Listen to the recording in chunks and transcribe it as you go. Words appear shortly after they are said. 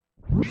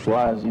As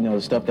far as,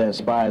 the stuff that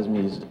inspires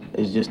me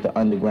is just the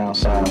underground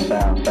sound.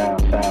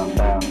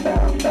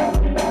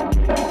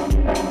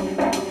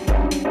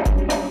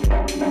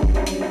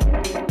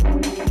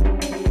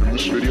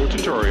 This video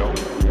tutorial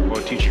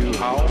will teach you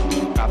how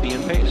to copy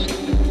and paste.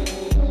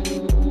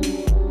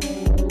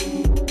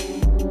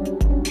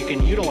 You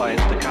can utilize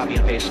the copy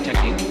and paste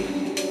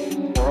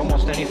technique for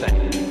almost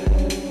anything.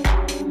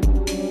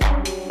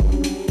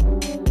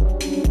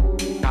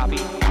 Copy,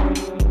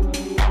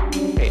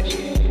 paste.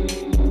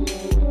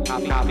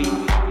 Copy,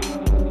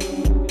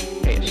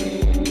 paste.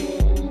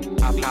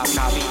 Copy, paste.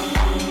 Copy,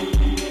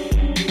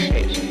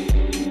 paste.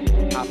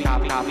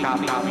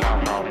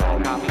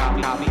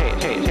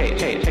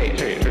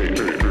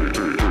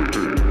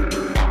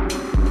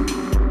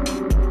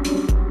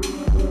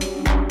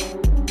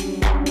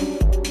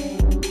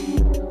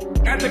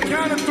 At the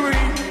count of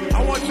three,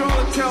 I want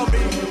y'all to tell me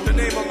the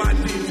name of my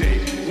DJ.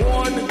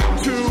 1,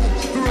 2,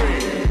 3.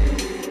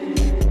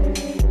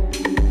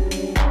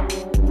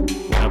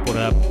 What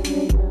up?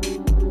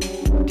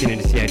 Tuning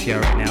into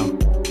CITR right now.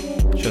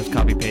 Show's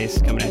Copy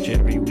Paste coming at you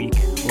every week,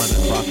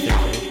 11 o'clock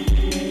Thursday.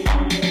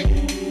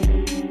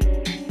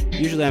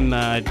 Usually I'm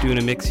doing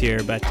a mix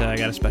here, but I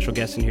got a special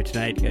guest in here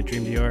tonight. You got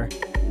Dream Dior.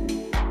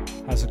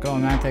 How's it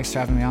going, man? Thanks for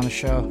having me on the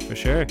show. For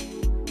sure. So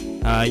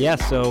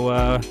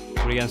what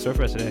do you got in store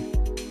for us today?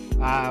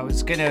 I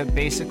was going to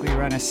basically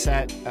run a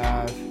set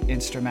of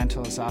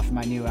instrumentals off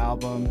my new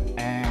album,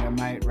 and I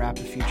might rap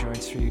a few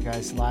joints for you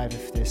guys live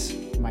if this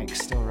mic's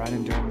still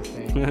running during the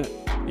thing.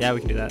 Yeah, we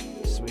can do that.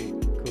 Sweet.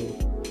 Cool.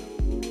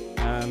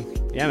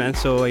 Yeah, man,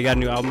 so you got a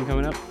new album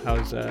coming up?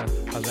 How's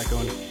that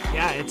going?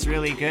 Yeah, it's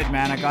really good,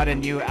 man. I got a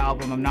new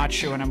album. I'm not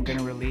sure when I'm going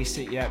to release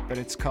it yet, but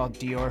it's called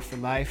Dior for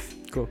Life.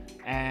 Cool.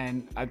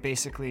 And I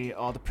basically,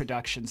 all the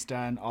production's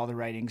done, all the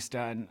writing's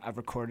done. I've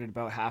recorded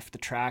about half the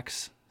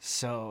tracks.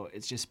 So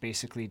it's just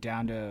basically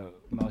down to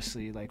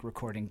mostly like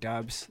recording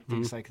dubs,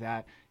 things like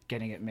that,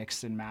 getting it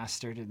mixed and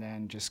mastered, and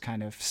then just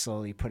kind of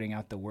slowly putting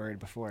out the word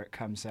before it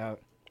comes out.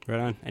 Right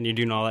on. And you're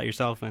doing all that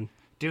yourself, man?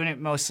 Doing it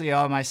mostly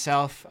all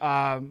myself.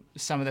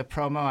 Some of the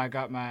promo, I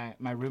got my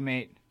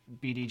roommate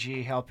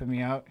BDG helping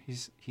me out.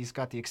 He's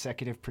got the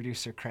executive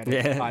producer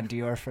credit on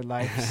Dior for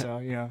Life.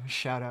 So,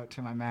 shout out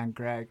to my man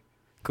Greg.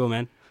 Cool,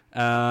 man.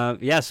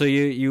 So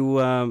you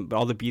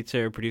all the beats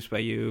are produced by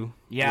you.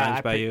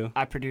 Yeah, by you.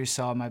 I produce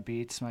all my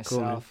beats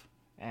myself,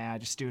 cool, and I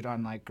just do it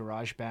on like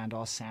GarageBand,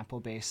 all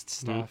sample-based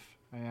stuff.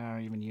 I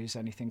don't even use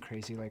anything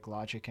crazy like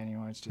Logic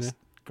anymore. It's just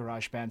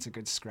GarageBand's a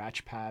good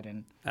scratch pad,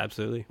 and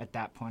absolutely. At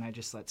that point, I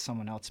just let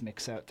someone else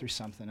mix out through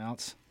something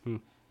else.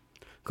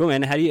 Cool,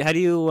 man. How do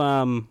you?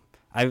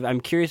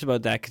 I'm curious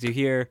about that because you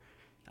hear.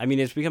 I mean,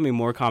 it's becoming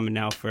more common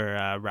now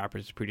for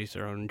rappers to produce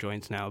their own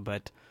joints now,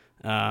 but.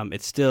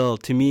 It's still,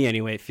 to me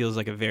anyway, it feels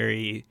like a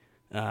very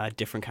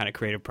different kind of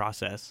creative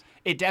process.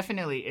 It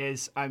definitely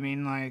is. I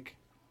mean, like,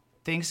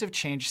 things have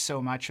changed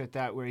so much with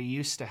that, where you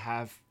used to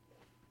have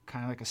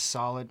kind of like a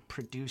solid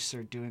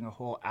producer doing a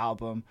whole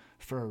album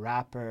for a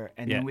rapper,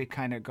 and then we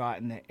kind of got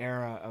in the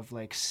era of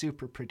like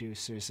super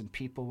producers and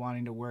people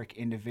wanting to work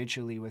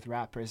individually with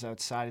rappers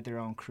outside of their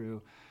own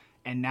crew.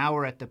 And now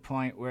we're at the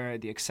point where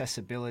the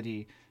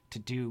accessibility to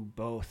do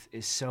both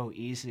is so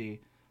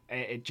easy.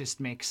 It just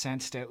makes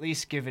sense to at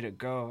least give it a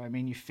go. I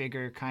mean, you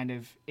figure kind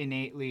of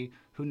innately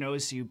who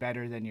knows you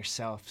better than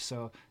yourself.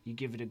 So you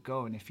give it a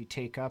go, and if you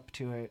take up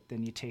to it,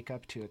 then you take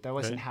up to it. That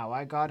wasn't how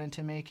I got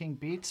into making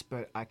beats,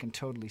 but I can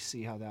totally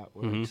see how that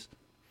works.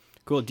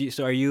 Cool.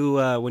 So are you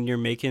when you're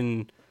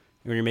making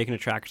a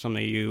track or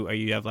something,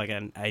 you have like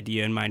an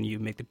idea in mind, you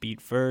make the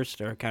beat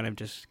first, or it kind of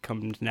just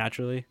comes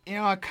naturally?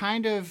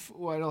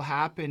 What'll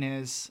happen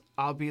is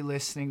I'll be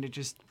listening to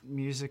just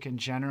music in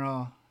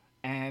general,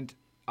 and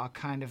I'll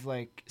kind of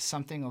like,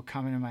 something will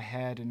come into my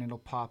head and it'll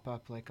pop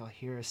up, like I'll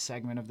hear a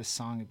segment of the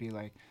song and be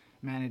like,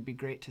 man, it'd be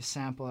great to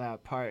sample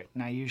that part.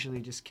 And I usually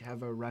just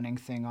have a running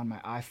thing on my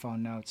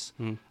iPhone notes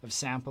of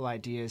sample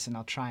ideas, and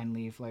I'll try and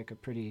leave like a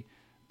pretty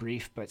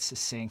brief but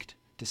succinct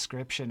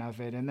description of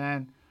it. And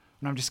then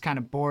when I'm just kind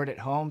of bored at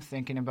home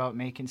thinking about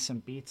making some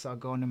beats, I'll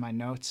go into my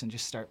notes and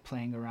just start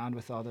playing around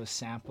with all those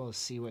samples,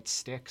 see what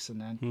sticks, and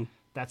then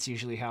that's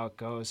usually how it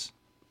goes.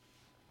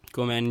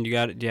 Cool, man. Do you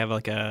have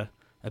like a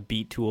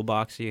beat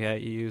toolbox you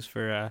use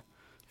for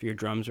your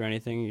drums or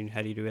anything?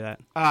 How do you do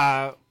that?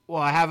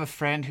 Well, I have a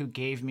friend who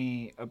gave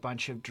me a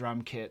bunch of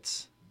drum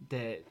kits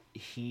that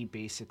he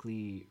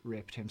basically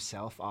ripped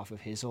himself off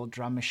of his old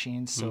drum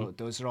machines. So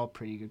those are all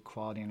pretty good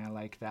quality, and I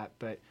like that.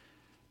 But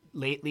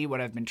lately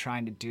what I've been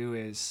trying to do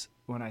is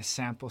when I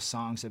sample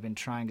songs, I've been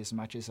trying as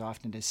much as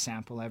often to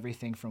sample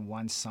everything from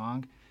one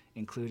song,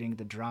 including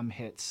the drum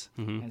hits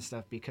and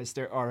stuff, because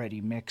they're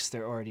already mixed,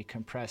 they're already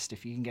compressed.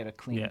 If you can get a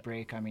clean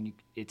break, I mean,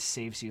 it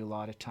saves you a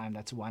lot of time.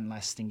 That's one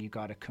less thing you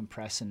got to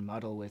compress and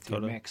muddle with your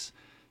mix.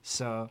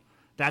 So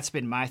that's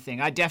been my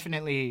thing. I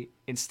definitely,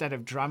 instead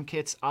of drum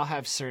kits, I'll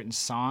have certain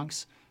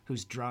songs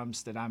whose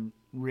drums that I'm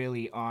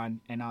really on,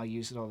 and I'll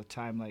use it all the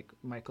time. Like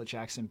Michael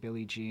Jackson,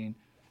 Billie Jean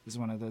is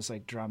one of those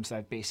like drums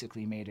I've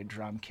basically made a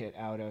drum kit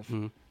out of.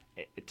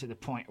 to the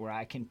point where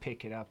I can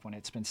pick it up when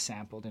it's been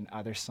sampled in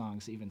other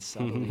songs, even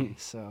subtly.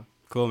 So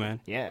cool, man.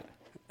 Yeah.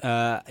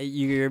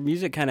 Your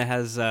music kind of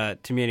has,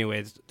 to me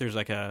anyways, there's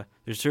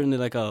certainly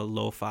like a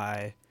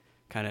lo-fi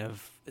kind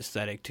of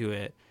aesthetic to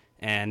it.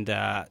 And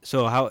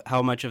so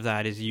how much of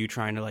that is you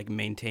trying to like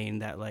maintain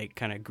that like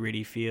kind of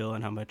gritty feel,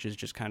 and how much is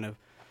just kind of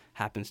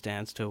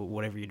happenstance to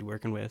whatever you're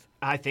working with?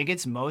 I think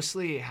it's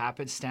mostly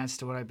happenstance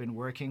to what I've been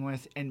working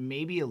with, and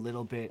maybe a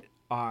little bit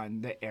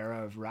on the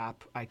era of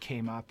rap I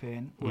came up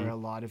in, where a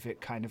lot of it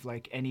kind of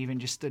like, and even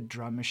just the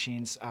drum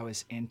machines I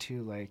was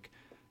into, like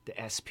the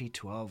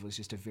SP12 was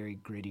just a very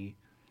gritty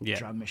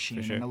drum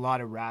machine. Sure. And a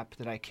lot of rap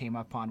that I came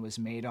up on was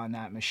made on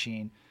that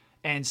machine.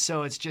 And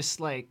so it's just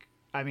like,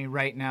 I mean,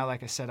 right now,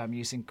 like I said, I'm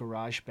using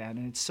GarageBand,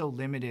 and it's so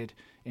limited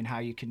in how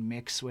you can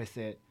mix with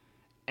it.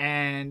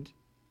 And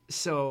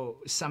so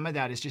some of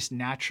that is just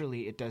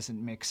naturally it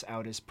doesn't mix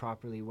out as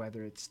properly,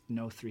 whether it's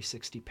no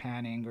 360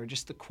 panning or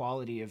just the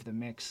quality of the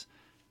mix.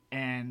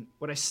 And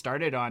what I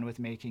started on with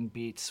making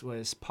beats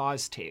was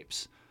pause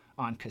tapes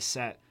on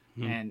cassette.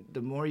 And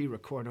the more you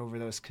record over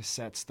those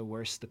cassettes, the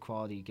worse the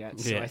quality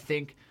gets. So I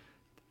think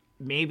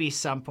maybe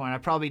some point, I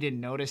probably didn't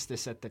notice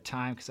this at the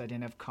time because I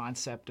didn't have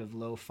concept of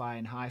lo-fi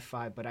and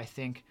hi-fi, but I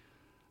think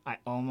I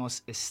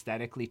almost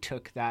aesthetically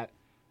took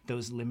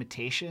those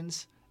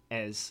limitations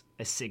as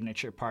a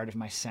signature part of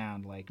my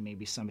sound. Like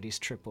maybe somebody's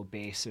triple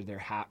bass or their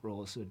hat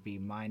rolls would be,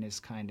 mine is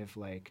kind of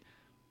like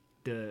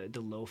the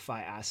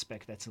lo-fi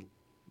aspect that's a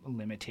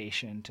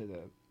limitation to the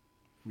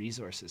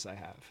resources I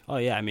have. Oh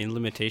yeah, I mean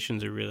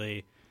limitations are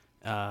really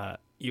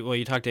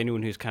you talk to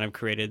anyone who's kind of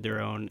created their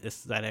own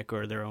aesthetic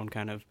or their own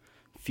kind of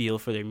feel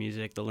for their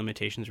music, the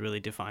limitations really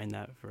define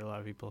that for a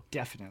lot of people.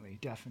 Definitely.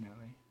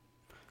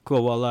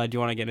 Cool. Well, do you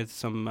want to get into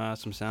some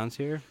sounds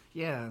here?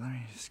 Yeah, let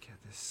me just get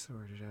this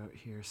sorted out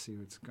here, see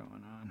what's going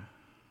on.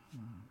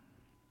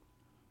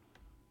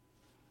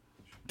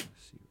 Trying to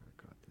see where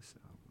I got this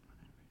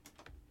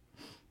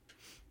album.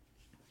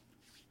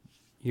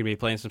 You gonna be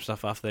playing some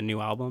stuff off the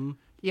new album?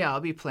 Yeah, I'll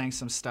be playing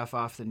some stuff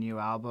off the new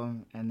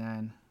album, and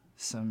then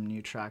some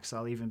new tracks.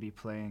 I'll even be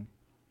playing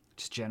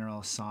just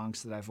general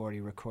songs that I've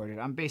already recorded.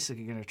 I'm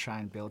basically going to try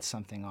and build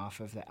something off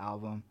of the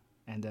album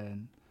and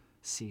then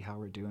see how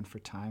we're doing for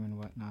time and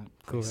whatnot.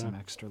 Play Cool, some yeah.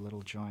 extra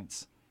little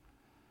joints.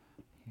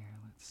 Here,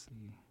 let's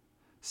see.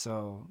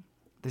 So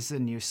this is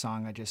a new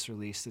song I just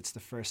released. It's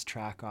the first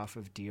track off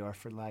of Dior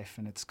for Life,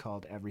 and it's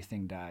called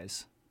Everything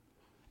Dies.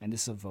 And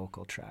this is a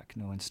vocal track,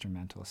 no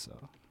instrumental,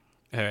 so.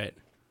 All right.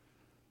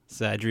 It's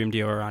Dream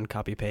Dior on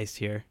copy paste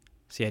here.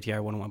 CITR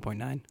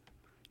 101.9.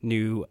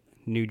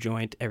 New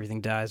joint, Everything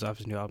Dies, off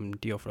his new album,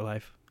 Dior for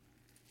Life.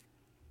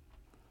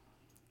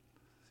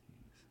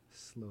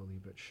 Slowly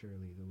but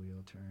surely the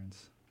wheel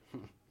turns.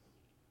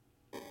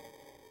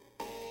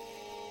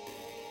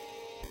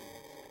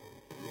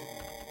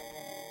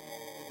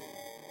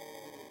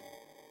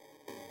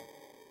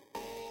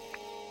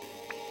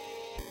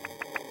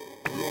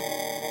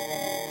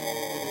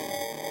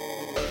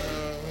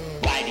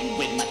 Riding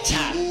with my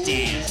top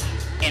down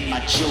and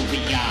my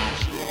jewelry on.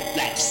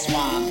 Black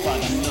swan,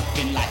 but I'm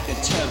looking like a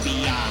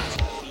tourbillon.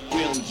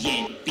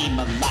 Brilliant, beam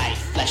of light,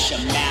 flesh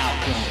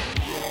amalgam.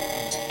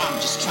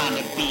 I'm just trying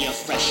to be a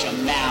fresh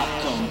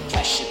amalgam.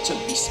 Pressure to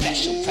be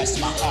special, press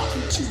my heart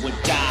into a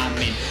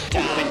diamond.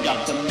 Opened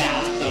up the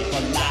mouth of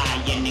a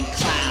lion and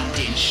climbed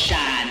in,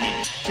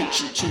 shining.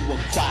 Preaching to a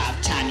choir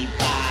of tiny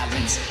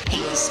violins.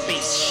 Hate the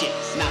spaceship,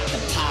 not the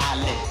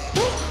pilot.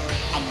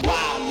 I'm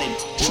wildin',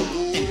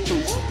 truth and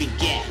proof, we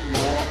get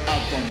more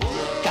of them.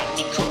 Got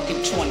me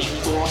cooking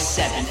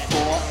 24/7,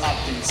 4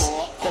 ovens.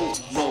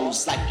 Both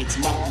rolls like it's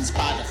muffins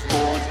by the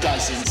 4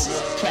 dozens.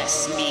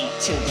 Press me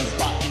till the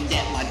button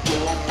at my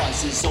door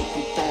buzzes.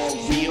 Open for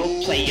a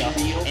real player,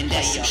 and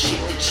that's some shit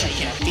that you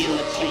can feel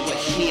if you a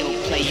heel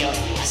player.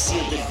 I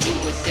seal the deal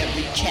with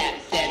every cap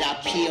that I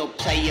peel,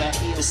 player.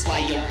 This why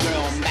your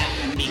girl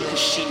mad with me, cause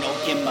she know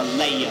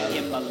Himalaya.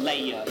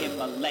 Himalaya,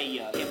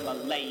 Himalaya,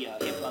 Himalaya,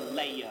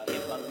 Himalaya,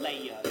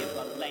 Himalaya, Himalaya,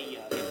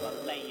 Himalaya,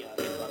 Himalaya,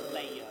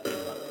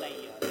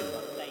 Himalaya,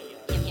 Himalaya.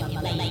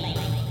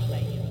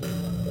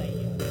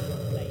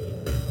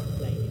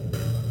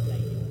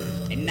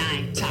 And I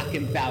ain't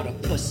talking about a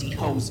pussy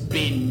hoe's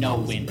been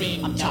knowing.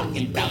 I'm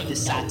talking about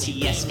this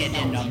ITS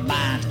getting her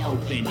mind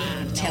open.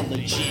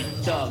 Intelligent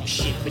thug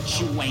shit, but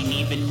you ain't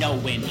even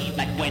knowing.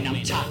 Like when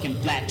I'm talking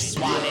Black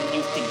Swan and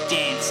you think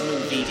dance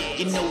movie.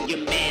 You know your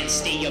man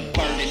stay a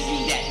burden,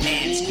 you that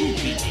man's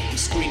groupie. I'm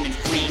screaming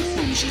free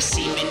bougie,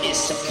 semen is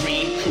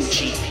supreme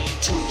coochie.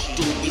 2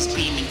 doobies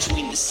beaming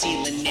between the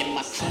ceiling and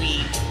my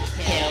queen.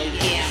 Hell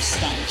yeah, I'm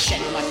stunning,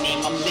 check my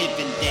name, I'm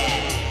living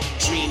that.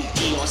 Dream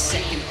Dior,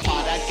 second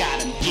part, I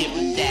got him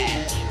giving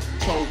that.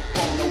 Pro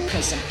bono,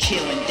 cause I'm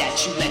killing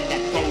that. You let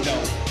that photo.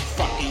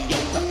 Fucking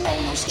Yoko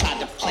Ono's tried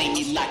to play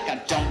me like I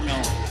don't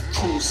know.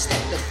 Cool, step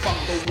the fuck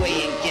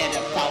away and get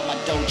up out my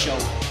dojo.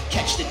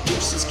 Catch the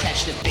deuces,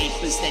 catch the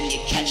vapors, then you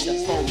catch the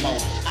FOMO.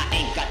 I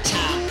ain't got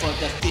time for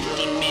the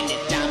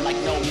 50-minute down like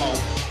no mo.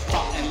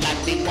 frontin'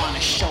 like they want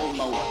a show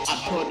low.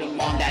 I put them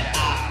on that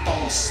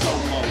iPhone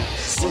slow-mo.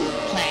 Zoom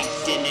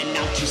plankton and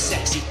I'm too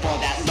sexy for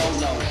that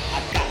Lolo.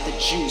 I got the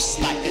juice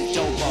like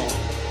adobo,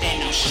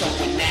 and I'm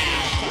showing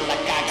now.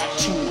 Like I got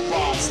 2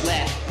 bars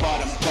left,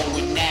 but I'm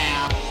going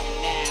now.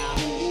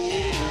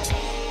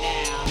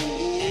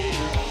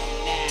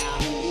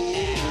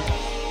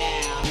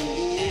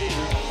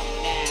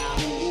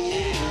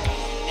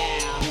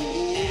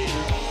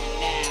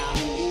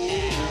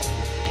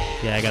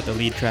 Yeah, I got the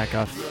lead track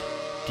off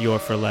Dior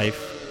for Life,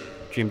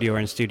 Dream Dior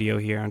in studio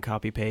here on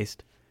Copy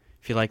Paste.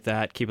 If you like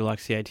that, keep it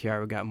locked CITR.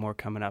 We've got more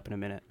coming up in a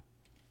minute.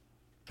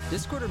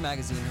 Discorder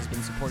Magazine has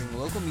been supporting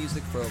local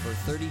music for over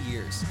 30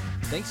 years.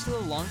 Thanks to the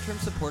long-term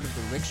support of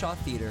the Rickshaw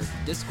Theater,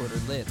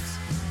 Discorder lives.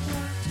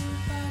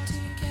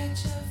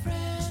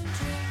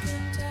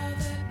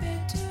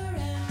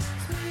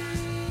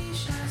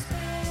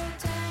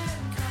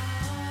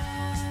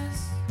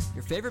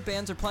 Your favorite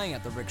bands are playing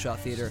at the Rickshaw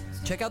Theater.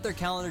 Check out their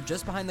calendar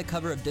just behind the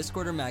cover of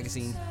Discorder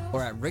Magazine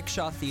or at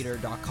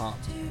rickshawtheater.com.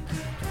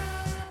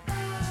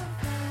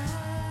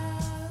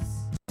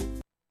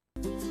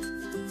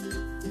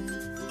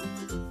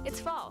 It's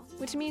fall,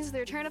 which means the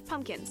return of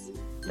pumpkins.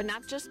 But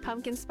not just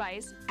pumpkin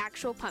spice,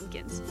 actual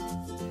pumpkins.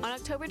 On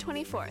October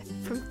 24th,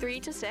 from 3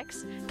 to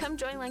 6, come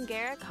join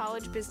Langara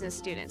College business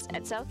students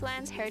at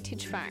Southlands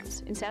Heritage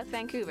Farms in South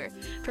Vancouver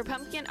for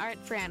Pumpkin Art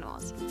for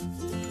Animals.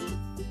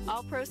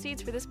 All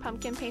proceeds for this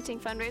pumpkin painting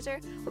fundraiser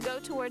will go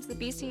towards the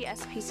BC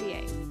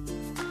SPCA.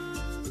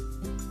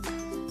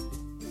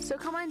 So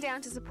come on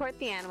down to support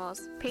the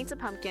animals, paint a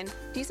pumpkin,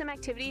 do some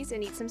activities,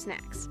 and eat some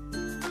snacks.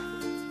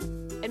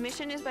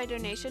 Admission is by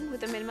donation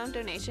with a minimum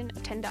donation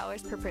of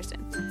 $10 per person.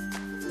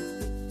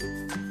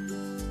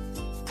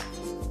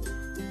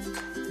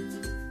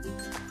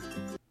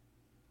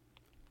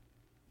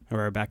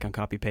 We're back on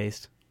Copy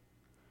Paste.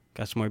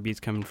 Got some more beats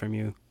coming from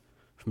you,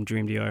 from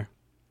Dream Dior.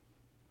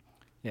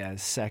 Yeah, the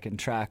second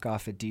track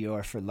off of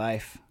Dior for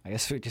Life. I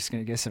guess we're just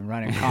going to get some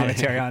running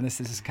commentary on this.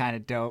 This is kind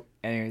of dope.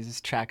 Anyways,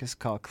 this track is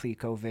called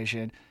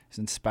ColecoVision. It's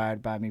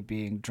inspired by me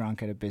being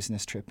drunk at a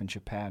business trip in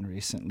Japan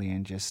recently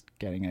and just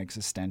getting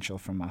existential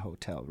from my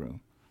hotel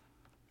room.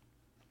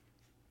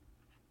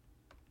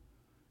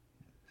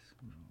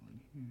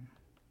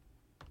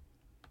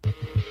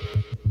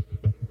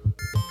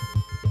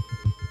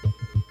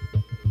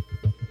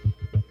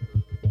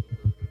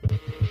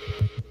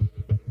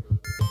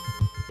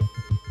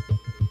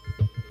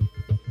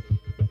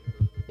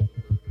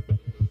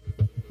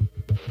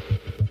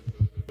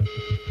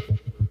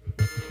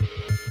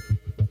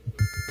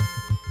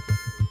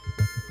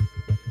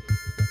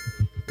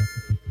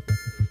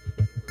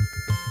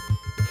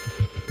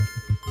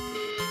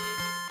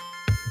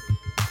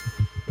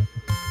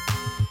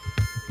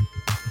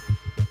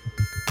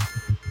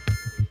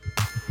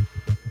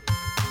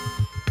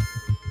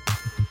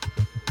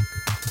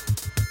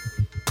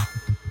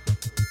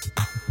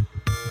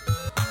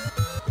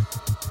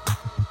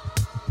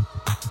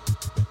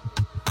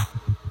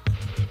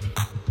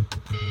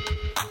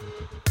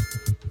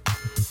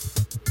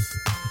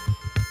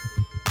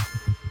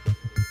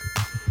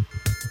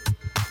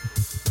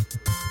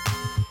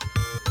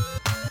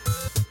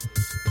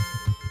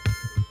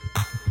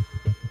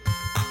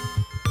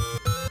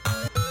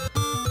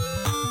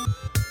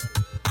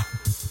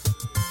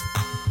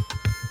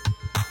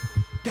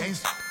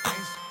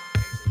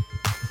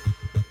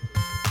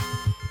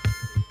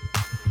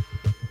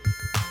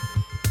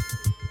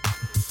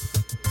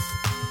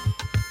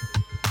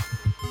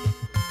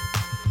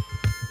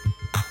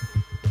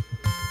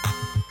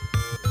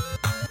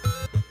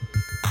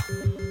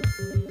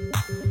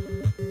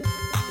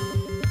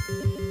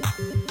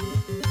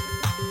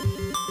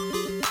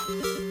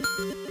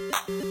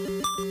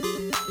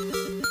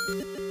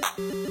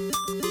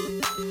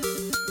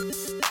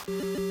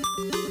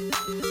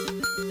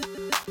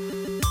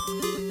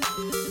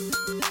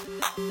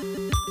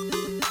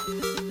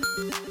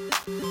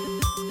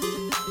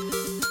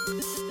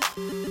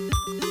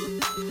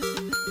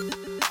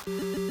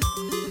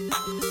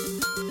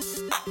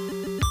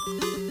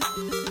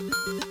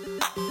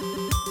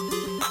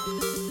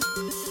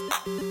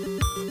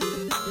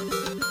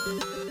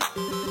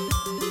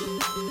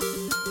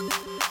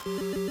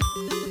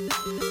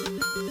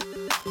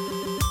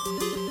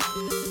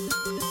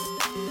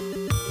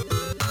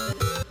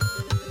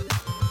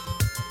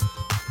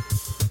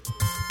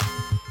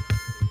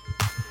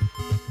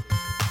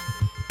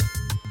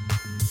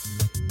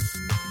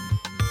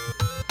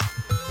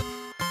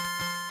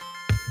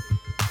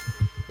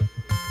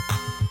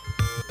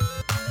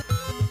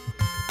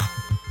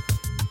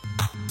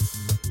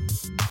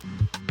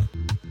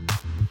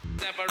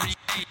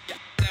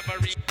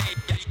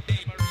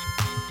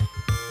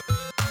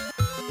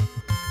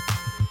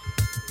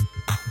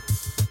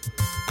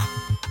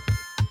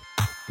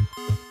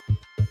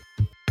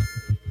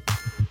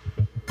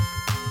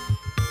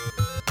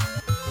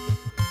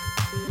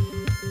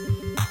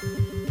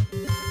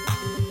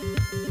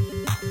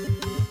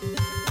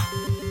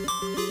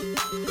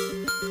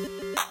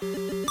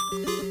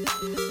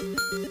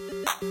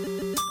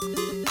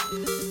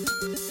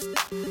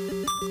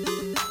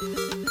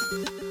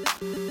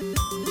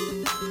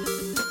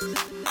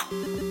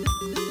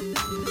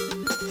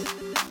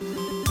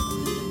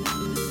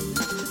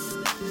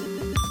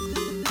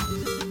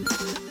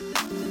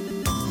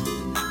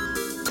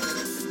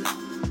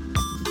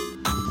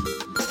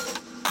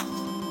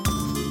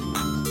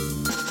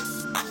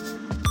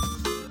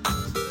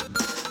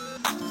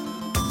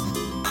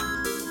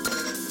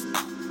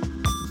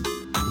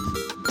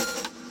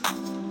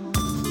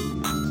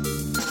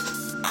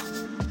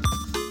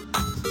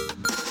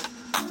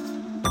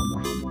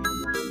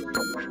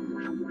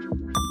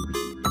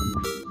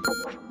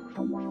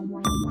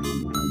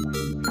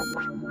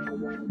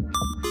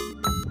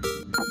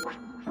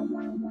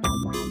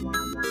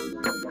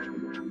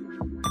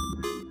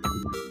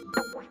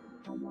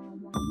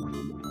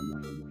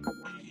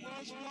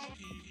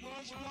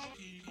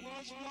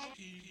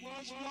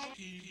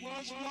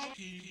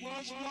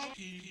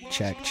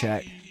 Check,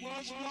 check.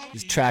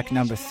 This is track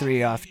number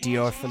 3 off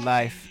Dior for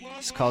Life.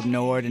 It's called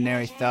No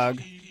Ordinary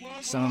Thug.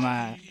 Some of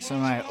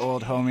my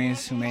old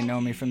homies who may know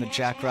me from the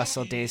Jack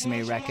Russell days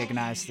may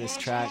recognize this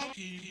track.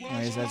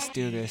 Anyways, let's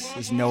do this.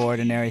 This is No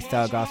Ordinary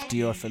Thug off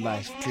Dior for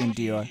Life. Dream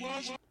Dior.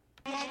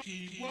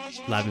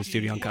 Live in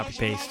studio on Copy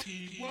Paste.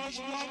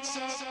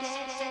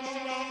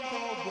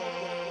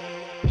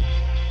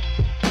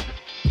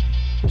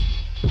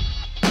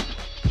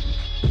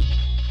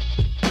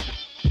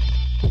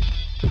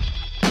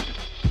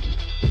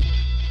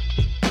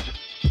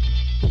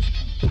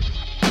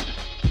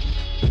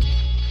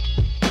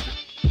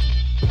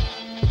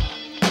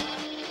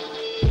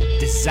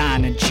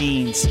 Designer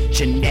jeans,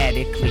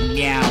 genetically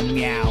meow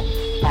meow.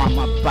 On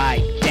my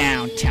bike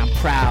downtown,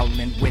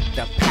 prowling with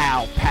the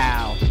pow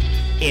pow.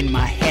 In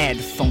my head,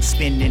 phone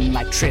spinning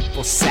like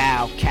triple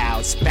sow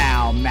cows.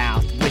 Foul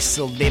mouth,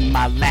 whistle in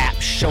my lap,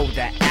 show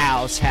the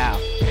owls how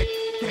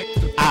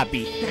I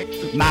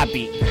beat, my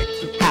beat,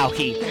 how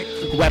he.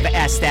 Whoever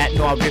asked that,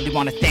 no, I really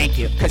wanna thank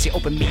you. Cause you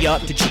opened me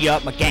up to G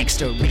up my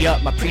gangster,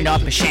 re-up my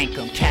prenup and shank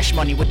 'em. Cash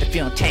money with the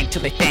feeling tank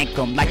till they thank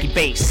 'em like he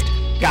based.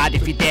 God,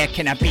 if you're there,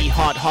 can I be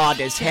hard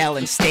as hell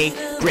and stay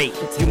great?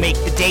 You make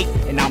the date,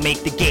 and I'll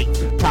make the gate.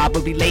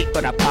 Probably late,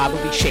 but I'll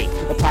probably shake.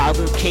 A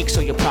probably cake,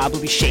 so you'll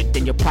probably shake.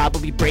 Then you'll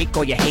probably break,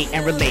 or you hate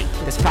and relate.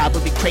 That's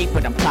probably great,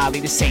 but I'm probably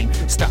the same.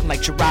 Starting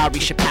like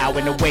Ferrari, Chappelle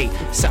in a way.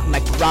 Something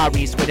like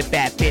Ferraris with a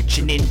bad bitch,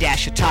 and in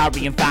dash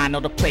Atari and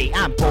vinyl to play.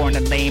 I'm born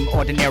a lame,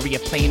 ordinary a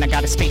plane. I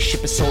got a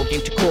spaceship, a soul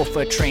game too cool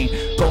for a train.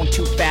 Going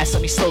too fast,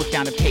 let me slow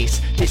down the pace.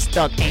 This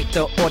thug ain't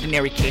the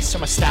ordinary case. So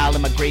my style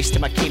and my grace to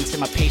my cadence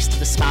and my pace to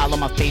the smile on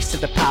my face to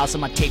the piles of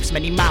my tapes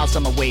many miles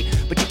on my way,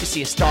 but you can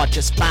see a star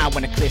just fine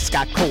when a clear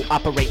sky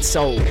cooperates.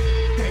 So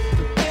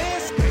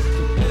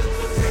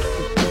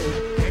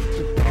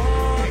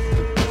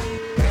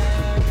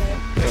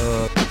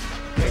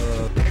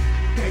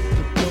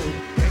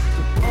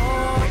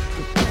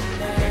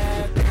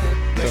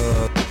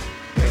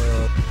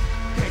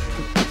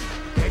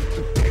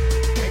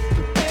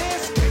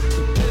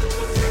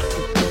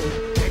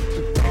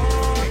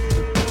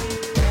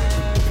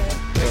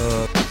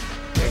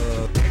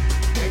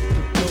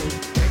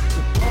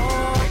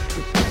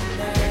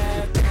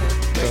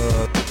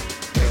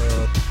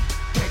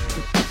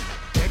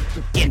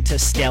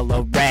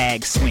interstellar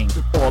rag swing,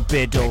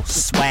 orbital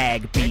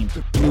swag beam,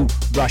 blue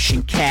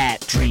Russian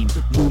cat dream,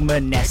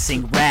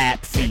 luminescing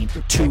rap fiend,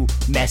 too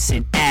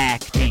messin'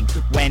 acting.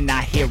 When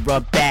I hear a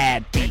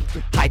bad beat,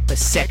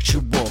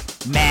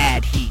 hypersexual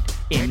mad heat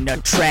in a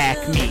track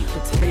meet.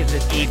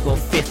 Eagle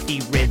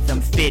 50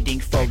 rhythm fitting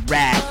for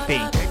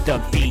rapping,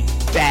 the beat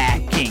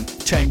backing,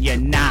 turn your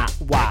not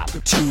wop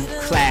to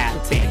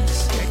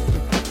clappings.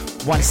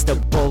 One's the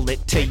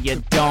bullet to your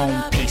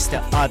dome piece, the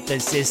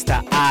others is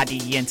the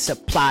audience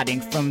applauding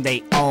from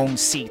their own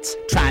seats,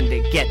 trying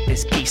to get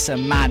this peace of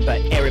mind, but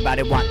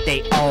everybody want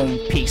their own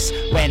piece.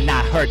 When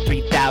I heard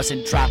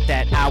 3000 drop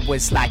that, I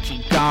was like,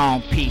 he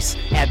gone peace.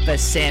 Ever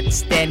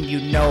since then, you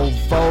know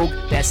Vogue,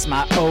 that's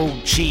my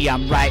OG.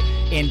 I'm right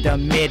in the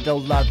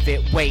middle of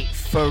it, wait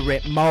for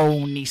it,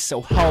 Moni.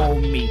 So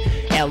homie,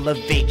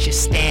 elevate your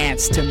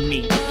stance to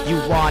me.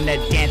 You wanna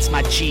dance,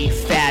 my G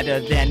fatter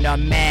than a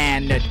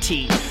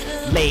manatee.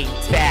 Laid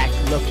back,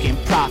 looking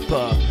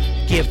proper.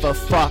 Give a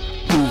fuck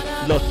who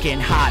looking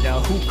hotter.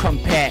 Who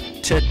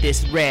compared to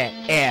this rare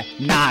air?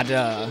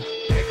 Nada.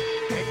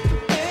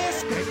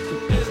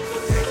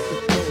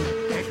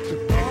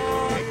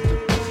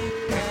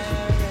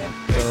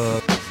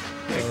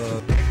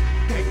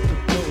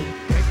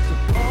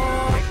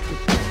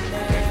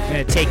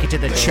 Gonna take it to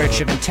the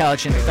Church of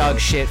Intelligent Thug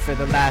shit for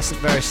the last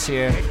verse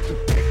here.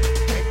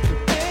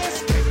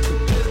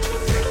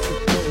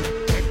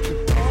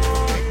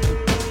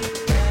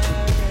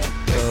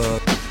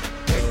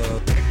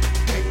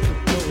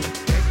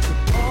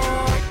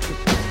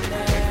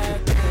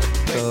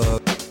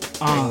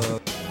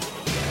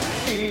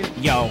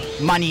 Yo,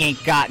 money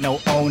ain't got no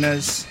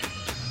owners.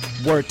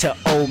 Word to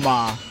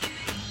Omar.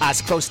 Eyes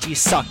close to you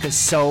suckers,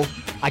 so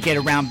I get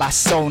around by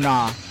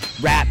sonar.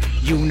 Rap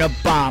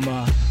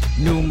Unabomber,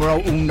 numero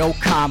uno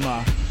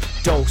comma.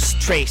 Dos,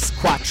 tres,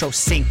 cuatro,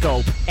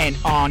 cinco, and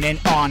on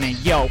and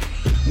yo.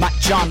 My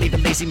John leave a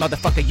lazy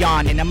motherfucker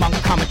yawning. Among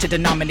common to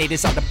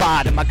denominators on the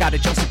bottom. I gotta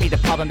just be the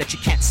problem that you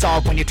can't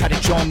solve. When you try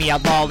to join me,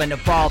 I'll all and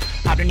evolve.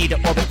 I don't need to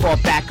orbit, fall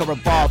back or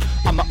evolve.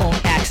 On my own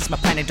axis, my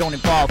planet don't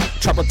involve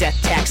trouble,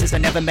 death, taxes. I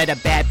never met a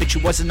bad bitch who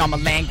wasn't on my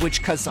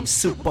language, cause I'm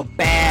super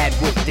bad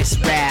with this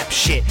rap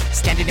shit.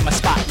 Standing in my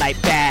spotlight,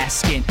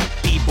 basking.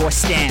 B-boy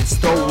stance,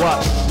 throw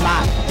up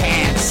my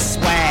hands,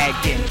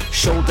 swagging.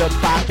 Shoulder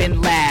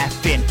bopping,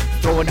 laughing.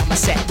 Throwing up my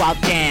set while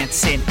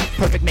dancing.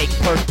 Perfect make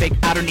perfect,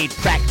 I don't need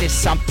practice.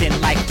 Something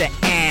like the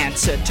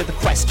answer to the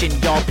question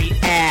y'all be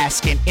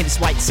asking. In this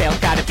white cell,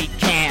 gotta be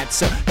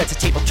cancer. That's a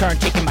table turn,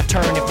 taking my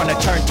turn in front of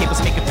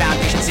turntables, making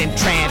foundations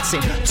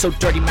entrancing. So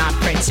dirty mind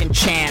prints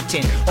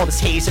enchanting. All this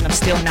haze and I'm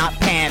still not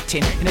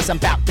panting. And as I'm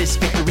about this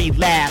victory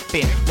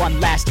laughing, one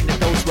lasting to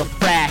those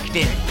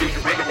refracting. Do you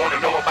really wanna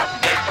know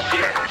about the next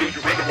year? Do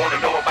you really wanna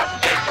know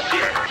about the next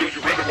year? Do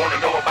you really wanna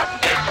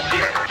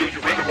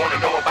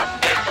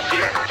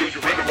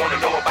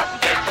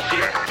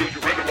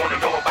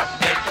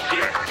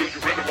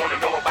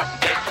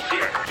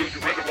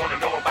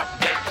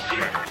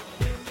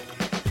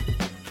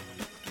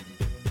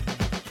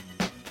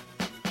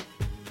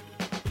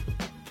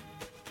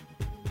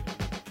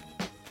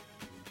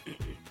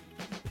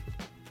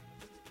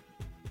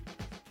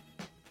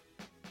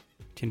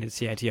Tuned in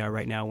to CITR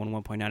right now,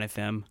 101.9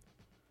 FM.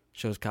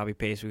 Shows copy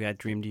paste. We got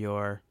Dream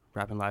Dior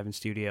rapping live in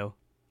studio.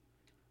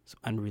 Some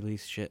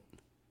unreleased shit.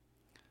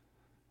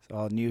 It's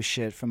all new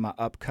shit from my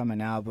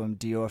upcoming album,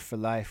 Dior for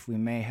Life. We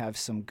may have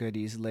some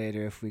goodies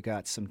later if we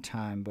got some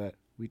time, but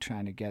we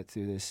trying to get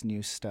through this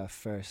new stuff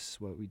first.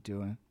 What we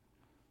doing?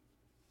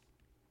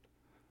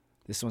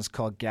 This one's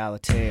called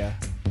Galatea.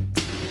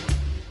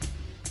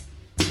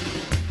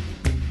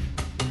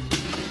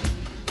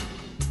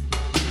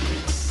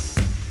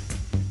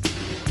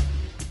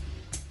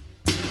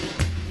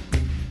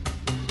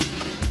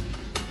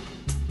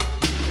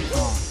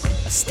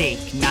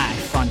 Steak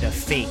knife under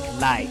fake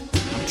light.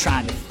 I'm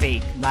trying to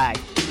fake life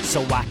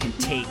so I can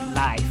take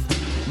life.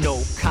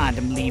 No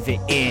condom, leave it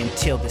in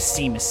till the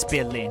seam is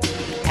spilling.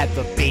 Have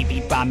a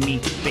baby by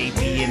me,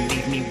 baby, and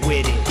leave me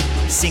with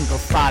it. Single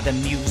father,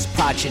 muse,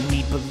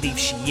 progeny, believe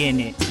she in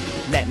it.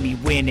 Let me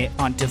win it,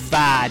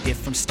 undivided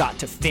from start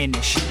to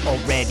finish.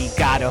 Already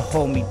gotta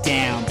hold me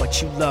down,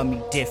 but you love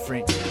me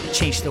different.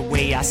 Change the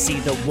way I see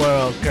the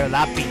world, girl,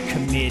 I be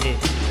committed.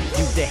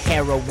 You the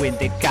heroine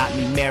that got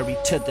me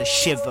married to the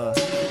shiver.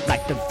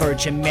 Like the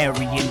Virgin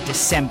Mary in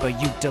December,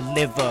 you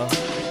deliver.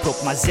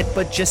 Broke my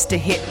zipper just to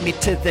hit me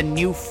to the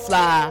new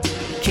fly.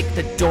 Kick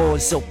the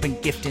doors open,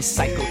 gifting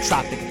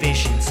psychotropic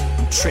visions.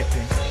 I'm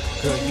tripping.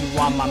 Girl, you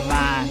on my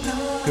mind.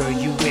 Girl,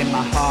 you in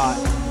my heart.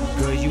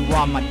 Girl, you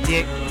on my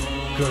dick.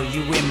 Girl,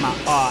 you in my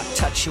art.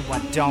 Touch it, why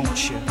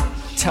don't you?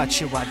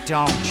 Touch it, why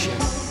don't you?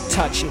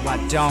 Touch it, why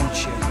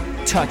don't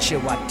you? Touch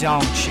it, why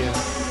don't you?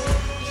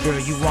 Girl,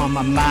 you on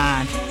my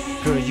mind.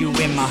 Girl, you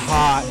in my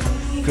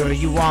heart. Girl,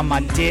 you on my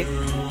dick.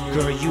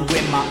 Girl, you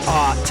in my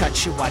art.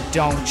 Touch it, why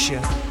don't you?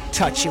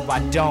 Touch it, why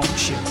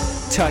don't you?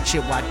 Touch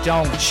it, why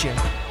don't you?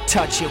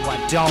 Touch it, why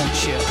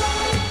don't you?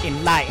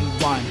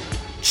 Enlightened one,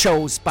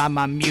 chose by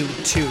my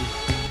Mewtwo.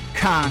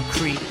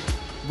 Concrete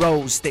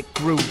rose that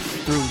grew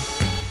through.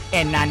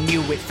 And I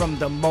knew it from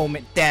the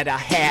moment that I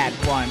had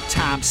one.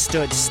 Time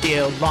stood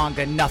still long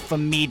enough for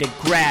me to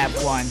grab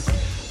one.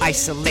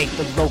 Isolate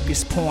the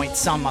locust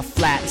points on my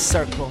flat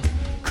circle.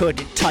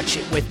 Couldn't touch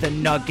it with the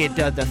nugget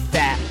of the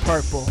fat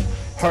purple.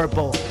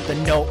 Herbal, the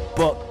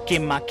notebook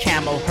in my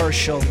camel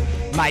Herschel.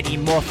 Mighty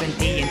morphing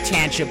the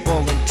intangible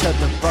into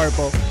the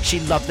verbal. She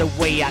loved the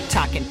way I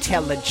talk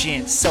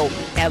intelligent, so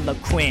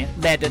eloquent.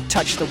 Let her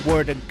touch the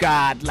word of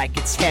God like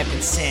it's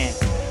heaven sent.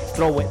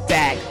 Throw it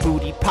back,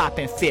 booty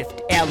popping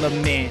Fifth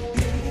Element.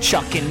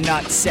 Chucking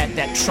nuts at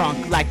that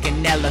trunk like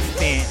an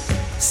elephant.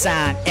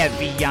 Sign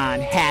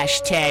Evian,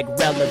 hashtag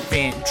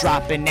relevant.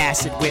 Dropping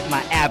acid with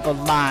my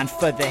Avalon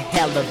for the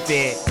hell of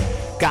it.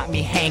 Got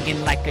me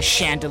hanging like a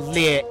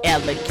chandelier,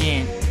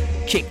 elegant.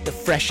 Kick the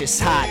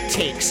freshest hot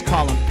takes,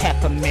 call 'em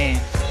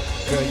peppermint.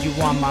 Girl, you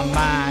on my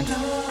mind.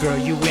 Girl,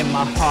 you in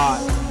my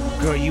heart.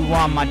 Girl, you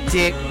on my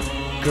dick.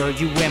 Girl,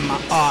 you in my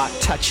art.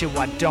 Touch it,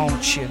 why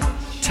don't you?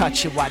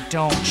 Touch it, why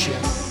don't you?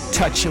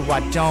 Touch it,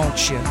 why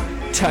don't you?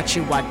 Touch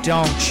it, why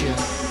don't you?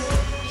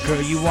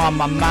 Girl, you on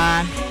my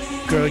mind.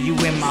 Girl, you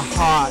in my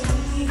heart.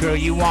 Girl,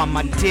 you on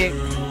my dick.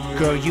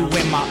 Girl, you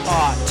in my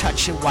art.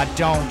 Touch it, why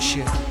don't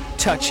you?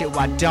 Touch it,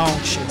 why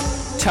don't you?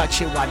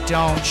 Touch it, why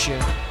don't you?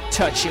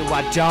 Touch it,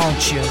 why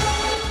don't you?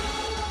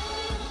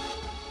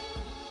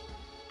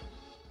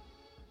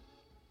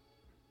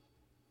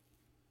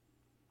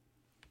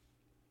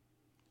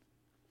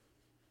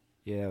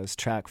 Yeah, it was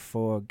track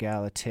 4,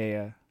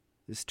 Galatea.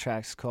 This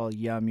track's called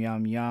Yum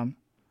Yum Yum.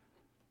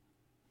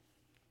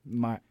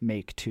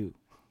 Make 2.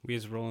 We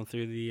just rolling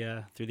through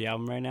the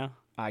album right now.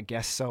 I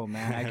guess so,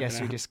 man. I guess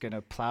we're just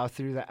gonna plow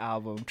through the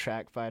album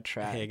track by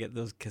track. Hey, get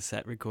those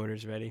cassette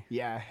recorders ready.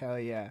 Yeah, hell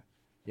yeah.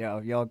 Yo,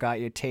 y'all got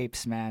your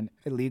tapes, man.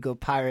 Illegal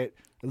pirate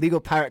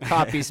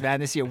copies, man.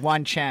 This is your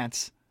one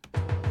chance.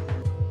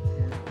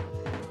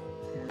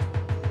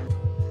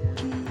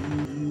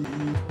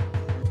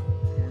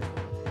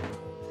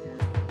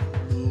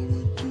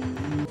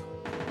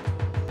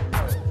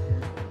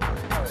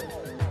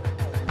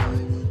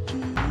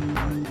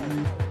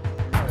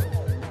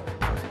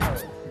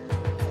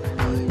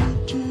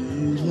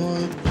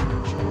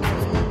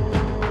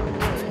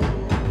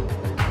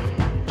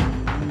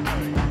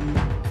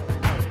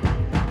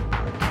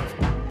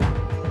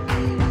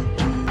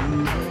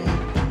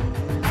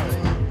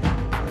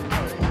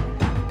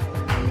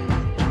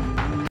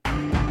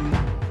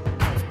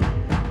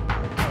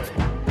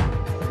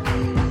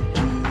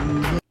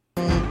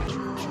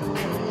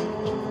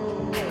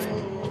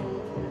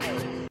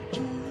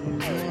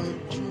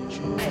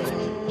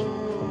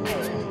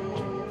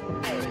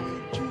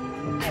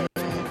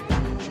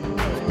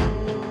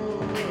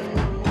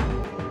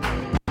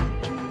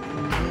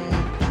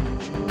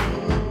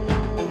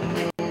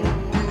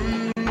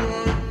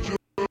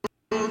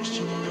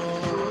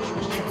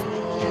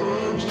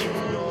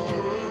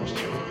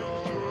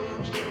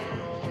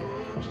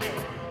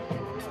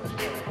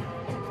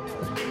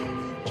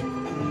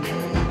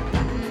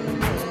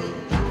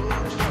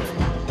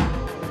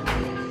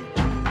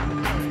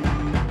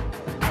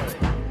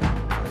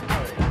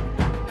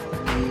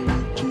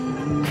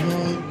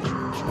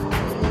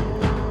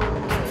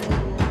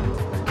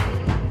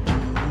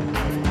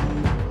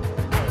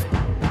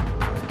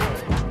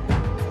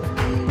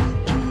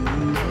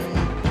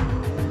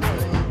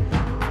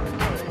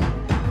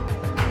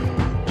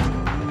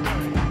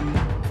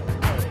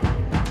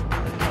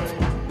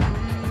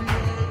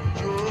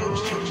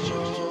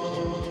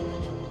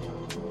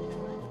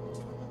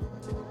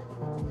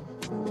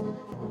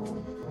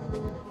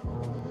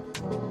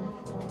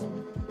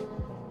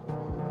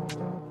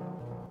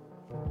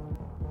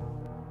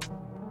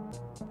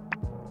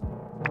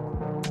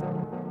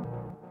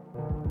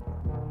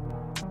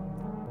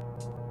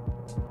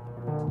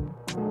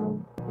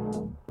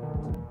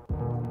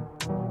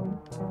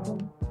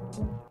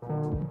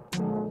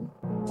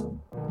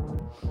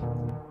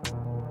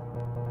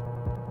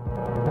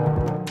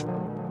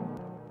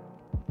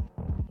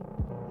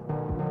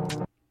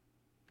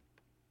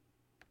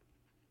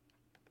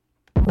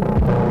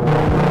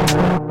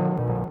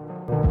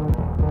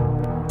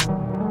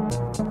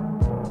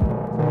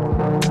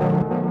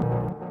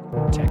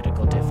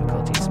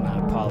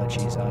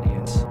 Jeez,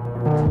 audience.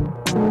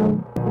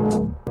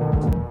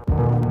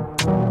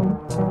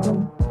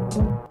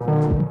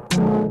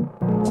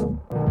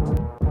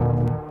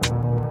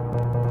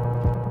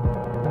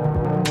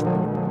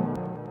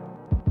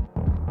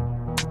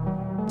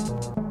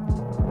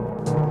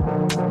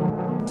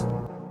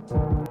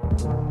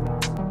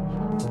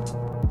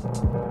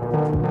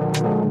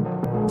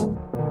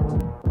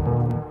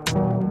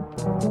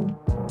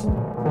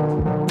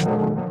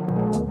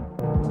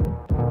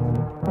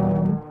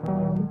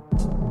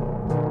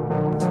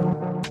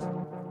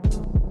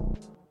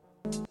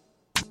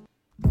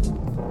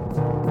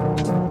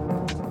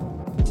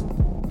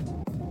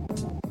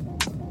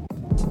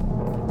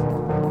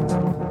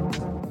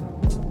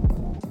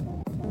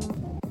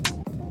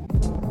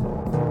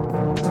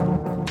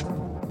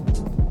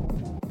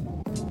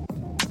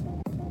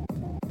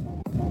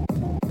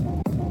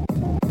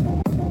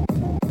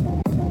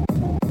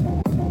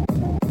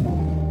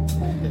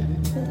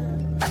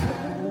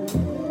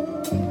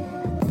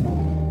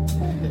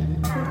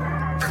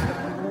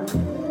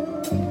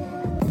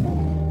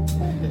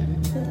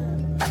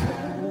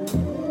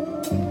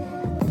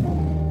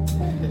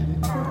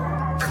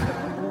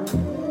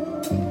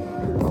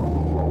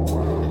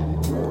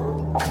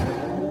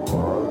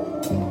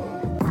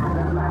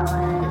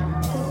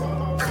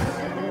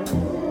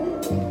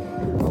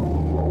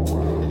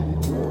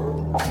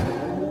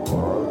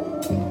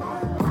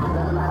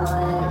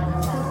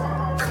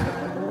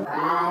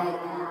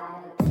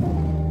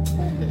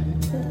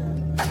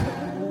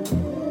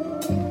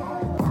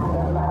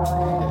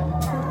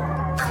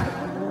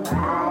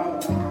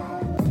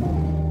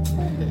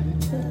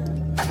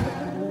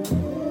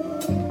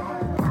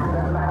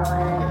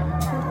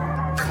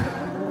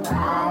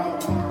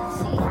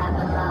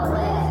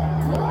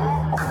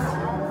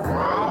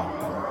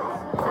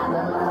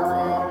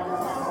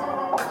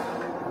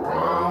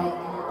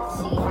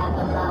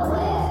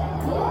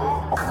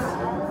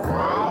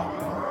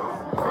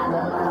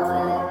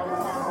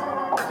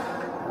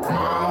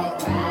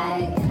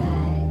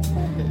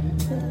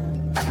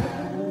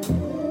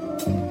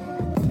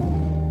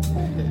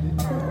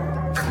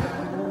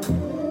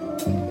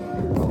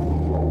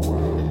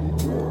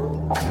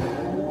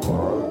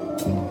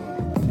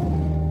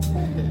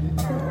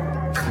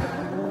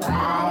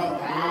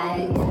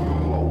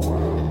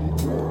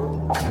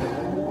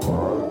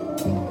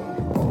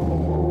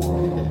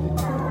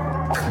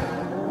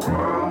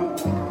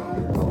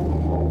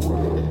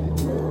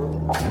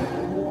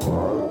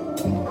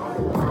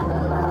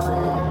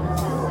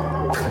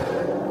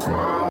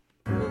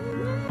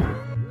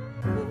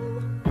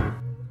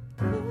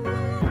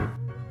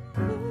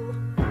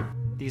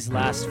 These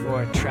last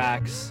 4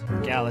 tracks,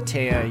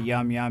 Galatea,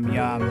 Yum Yum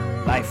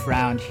Yum, Life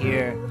Round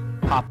Here,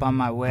 Hop on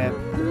My Whip,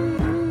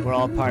 we're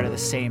all part of the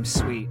same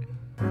suite.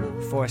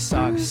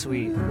 4-song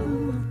suite,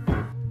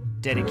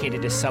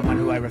 dedicated to someone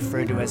who I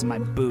refer to as my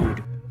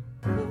bood.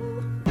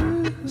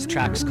 This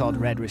track's called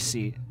Red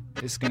Receipt.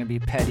 It's gonna be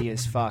petty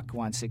as fuck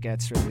once it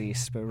gets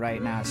released, but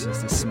right now it's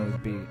just a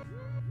smooth beat.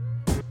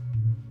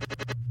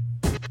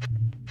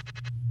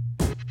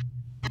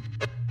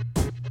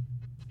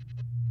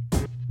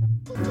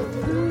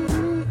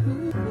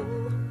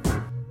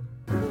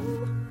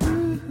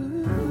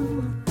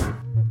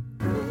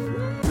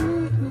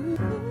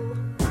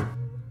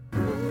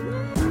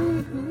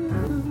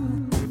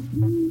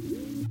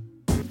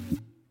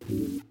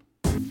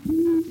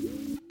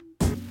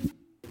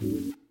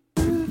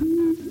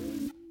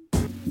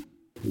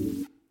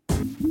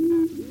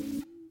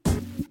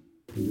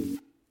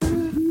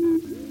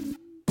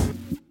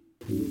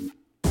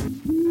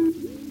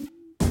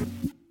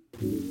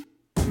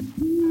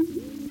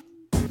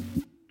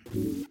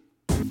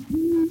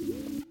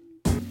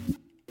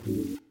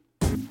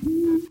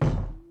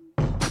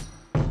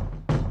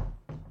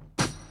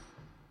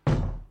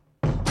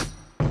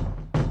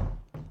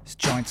 This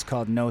joint's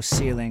called No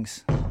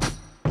Ceilings.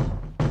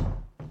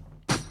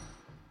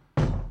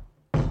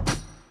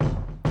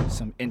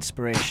 Some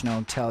inspirational,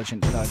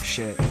 intelligent thug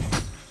shit.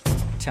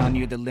 Telling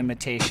you the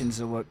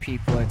limitations of what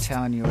people are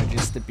telling you are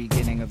just the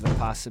beginning of the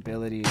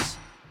possibilities.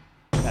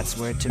 That's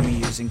word to me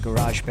using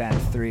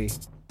GarageBand 3.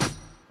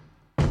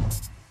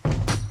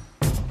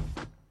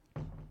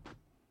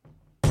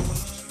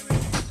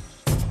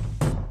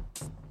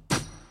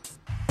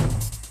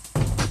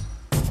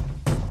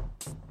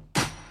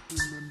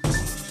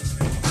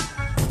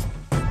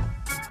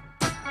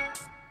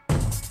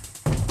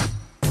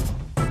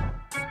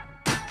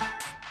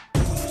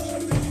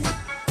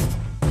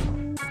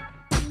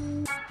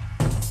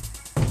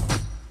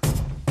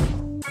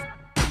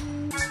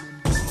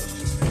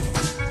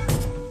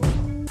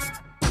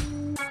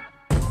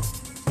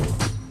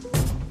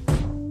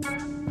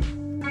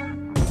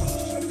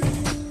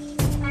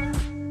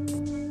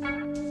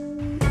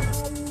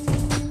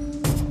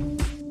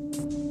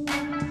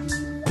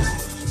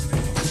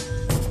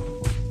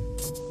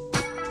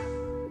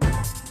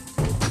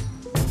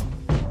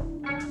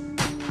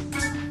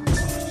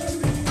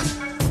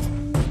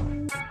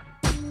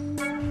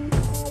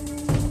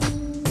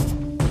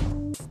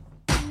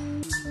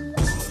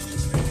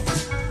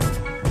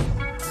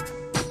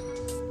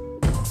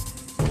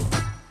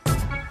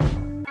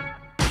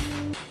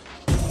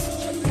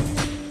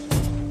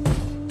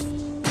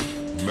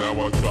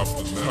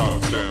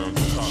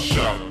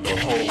 shout the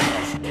whole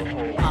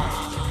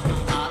house.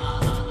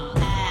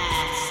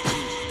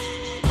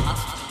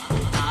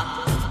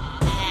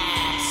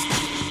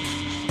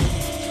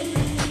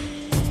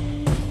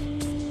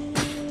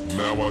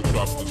 Now I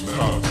drop the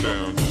top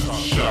down,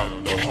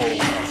 shout the whole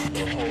house.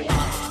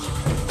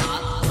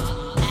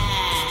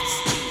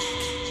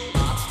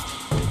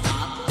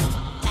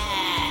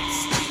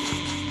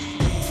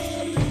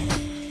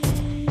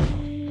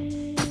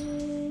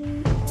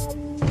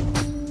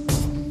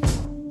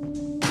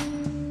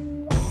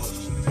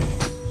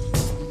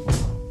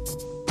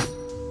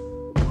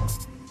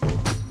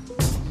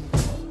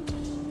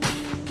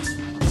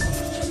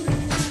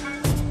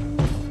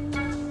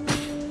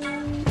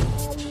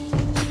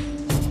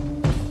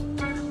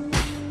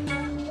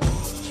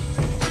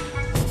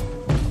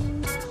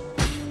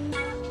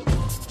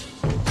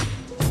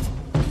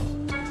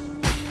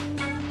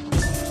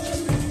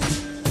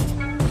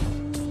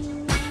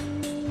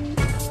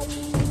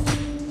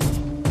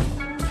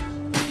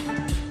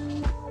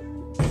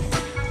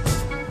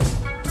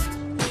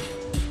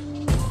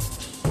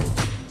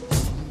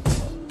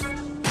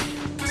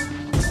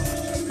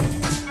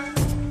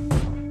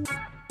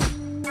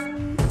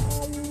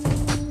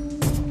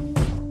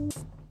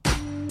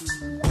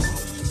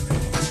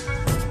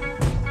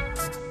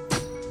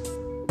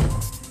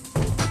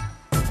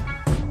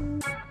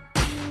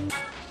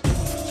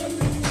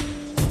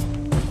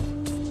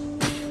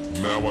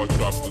 Now I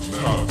drop the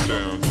top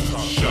down,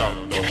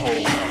 shout the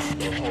whole house.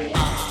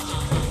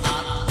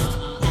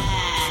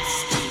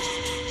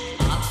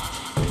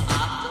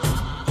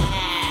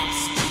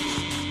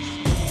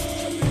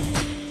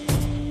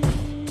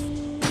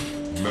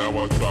 Now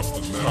I drop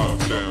the top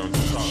down,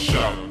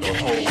 shout the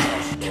whole house.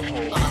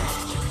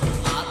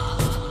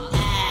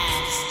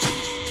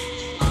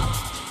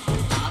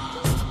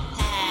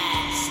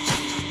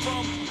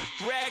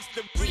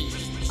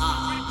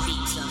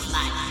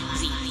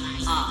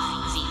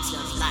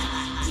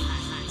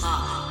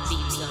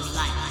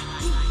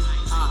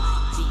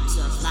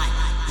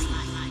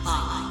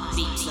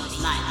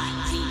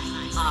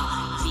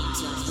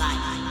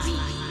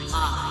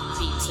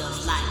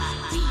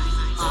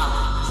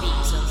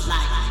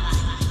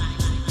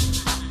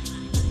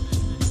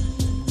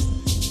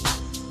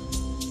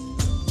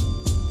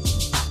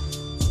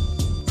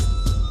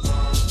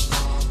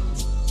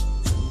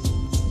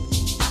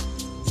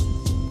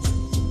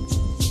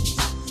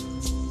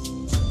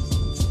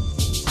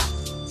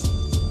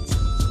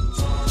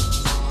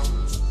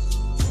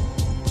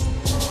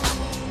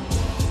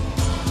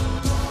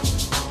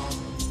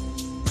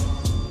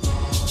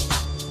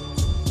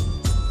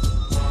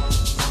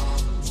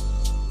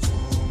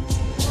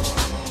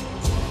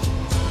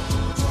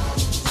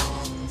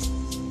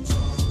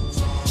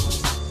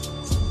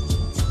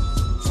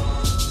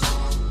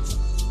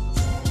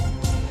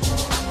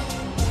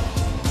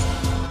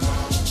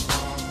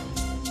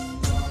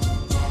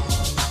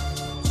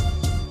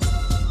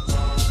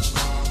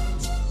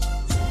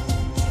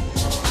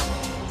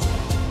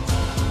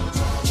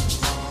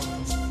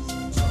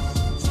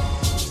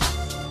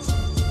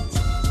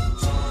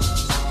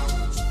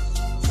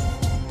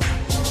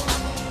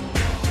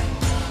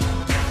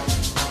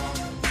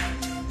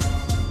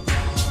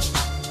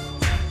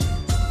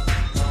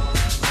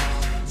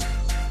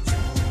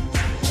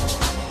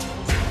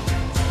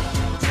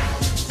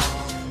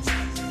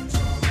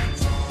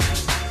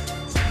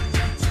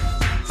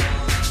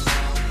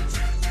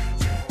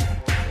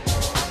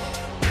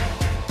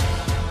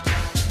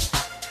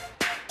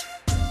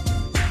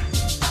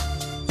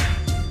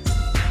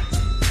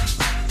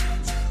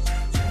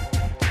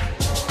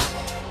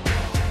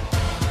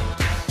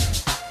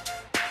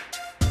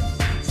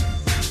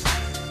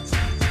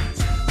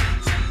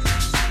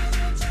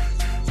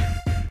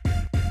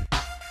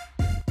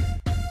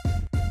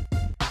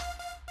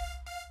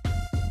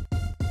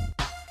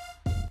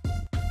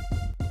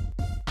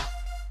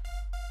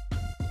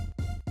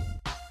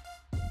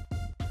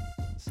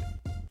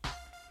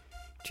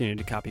 Tuning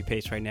to Copy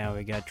Paste right now.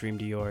 We got Dream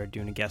Dior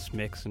doing a guest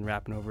mix and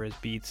rapping over his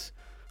beats.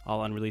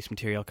 All unreleased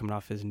material coming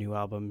off his new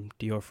album,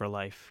 Dior for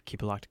Life.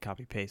 Keep it locked to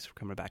Copy Paste. We're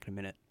coming back in a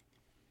minute.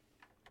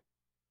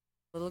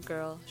 Little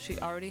girl, she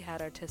already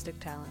had artistic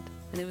talent,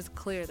 and it was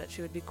clear that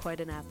she would be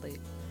quite an athlete.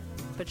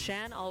 But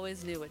Shan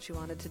always knew what she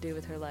wanted to do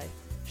with her life.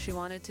 She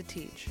wanted to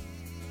teach.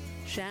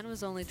 Shan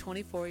was only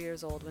 24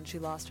 years old when she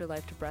lost her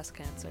life to breast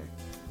cancer,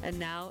 and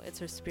now it's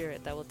her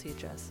spirit that will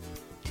teach us.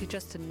 Teach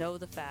us to know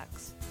the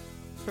facts.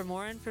 For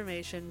more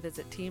information,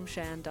 visit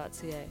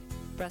teamshan.ca.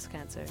 Breast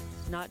cancer,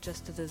 not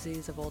just a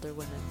disease of older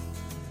women.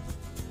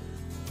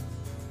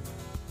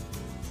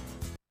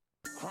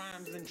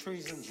 Crimes and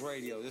Treasons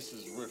Radio, this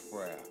is Riff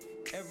Raff.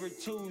 Every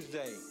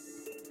Tuesday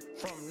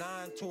from 9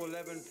 to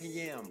 11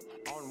 p.m.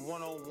 on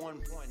 101.9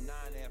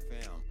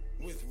 FM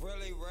with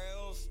Relly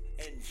Rails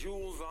and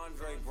Jules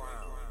Andre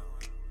Brown.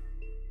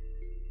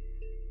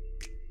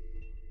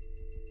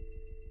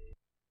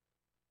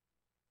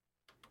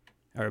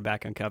 All right,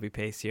 back on Copy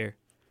Paste here.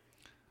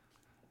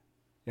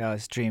 Yo,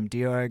 it's Dream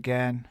Dior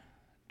again,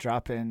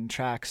 dropping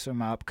tracks from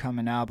my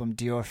upcoming album,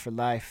 Dior for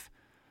Life.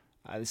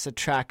 This is a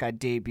track I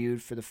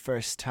debuted for the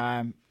first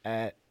time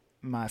at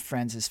my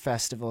friends'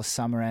 festival,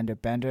 Summer Ender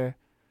Bender.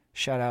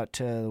 Shout out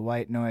to the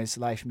White Noise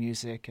Life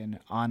Music and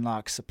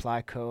Unlock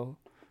Supply Co.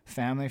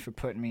 family for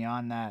putting me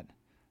on that.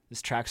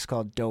 This track's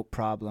called Dope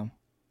Problem.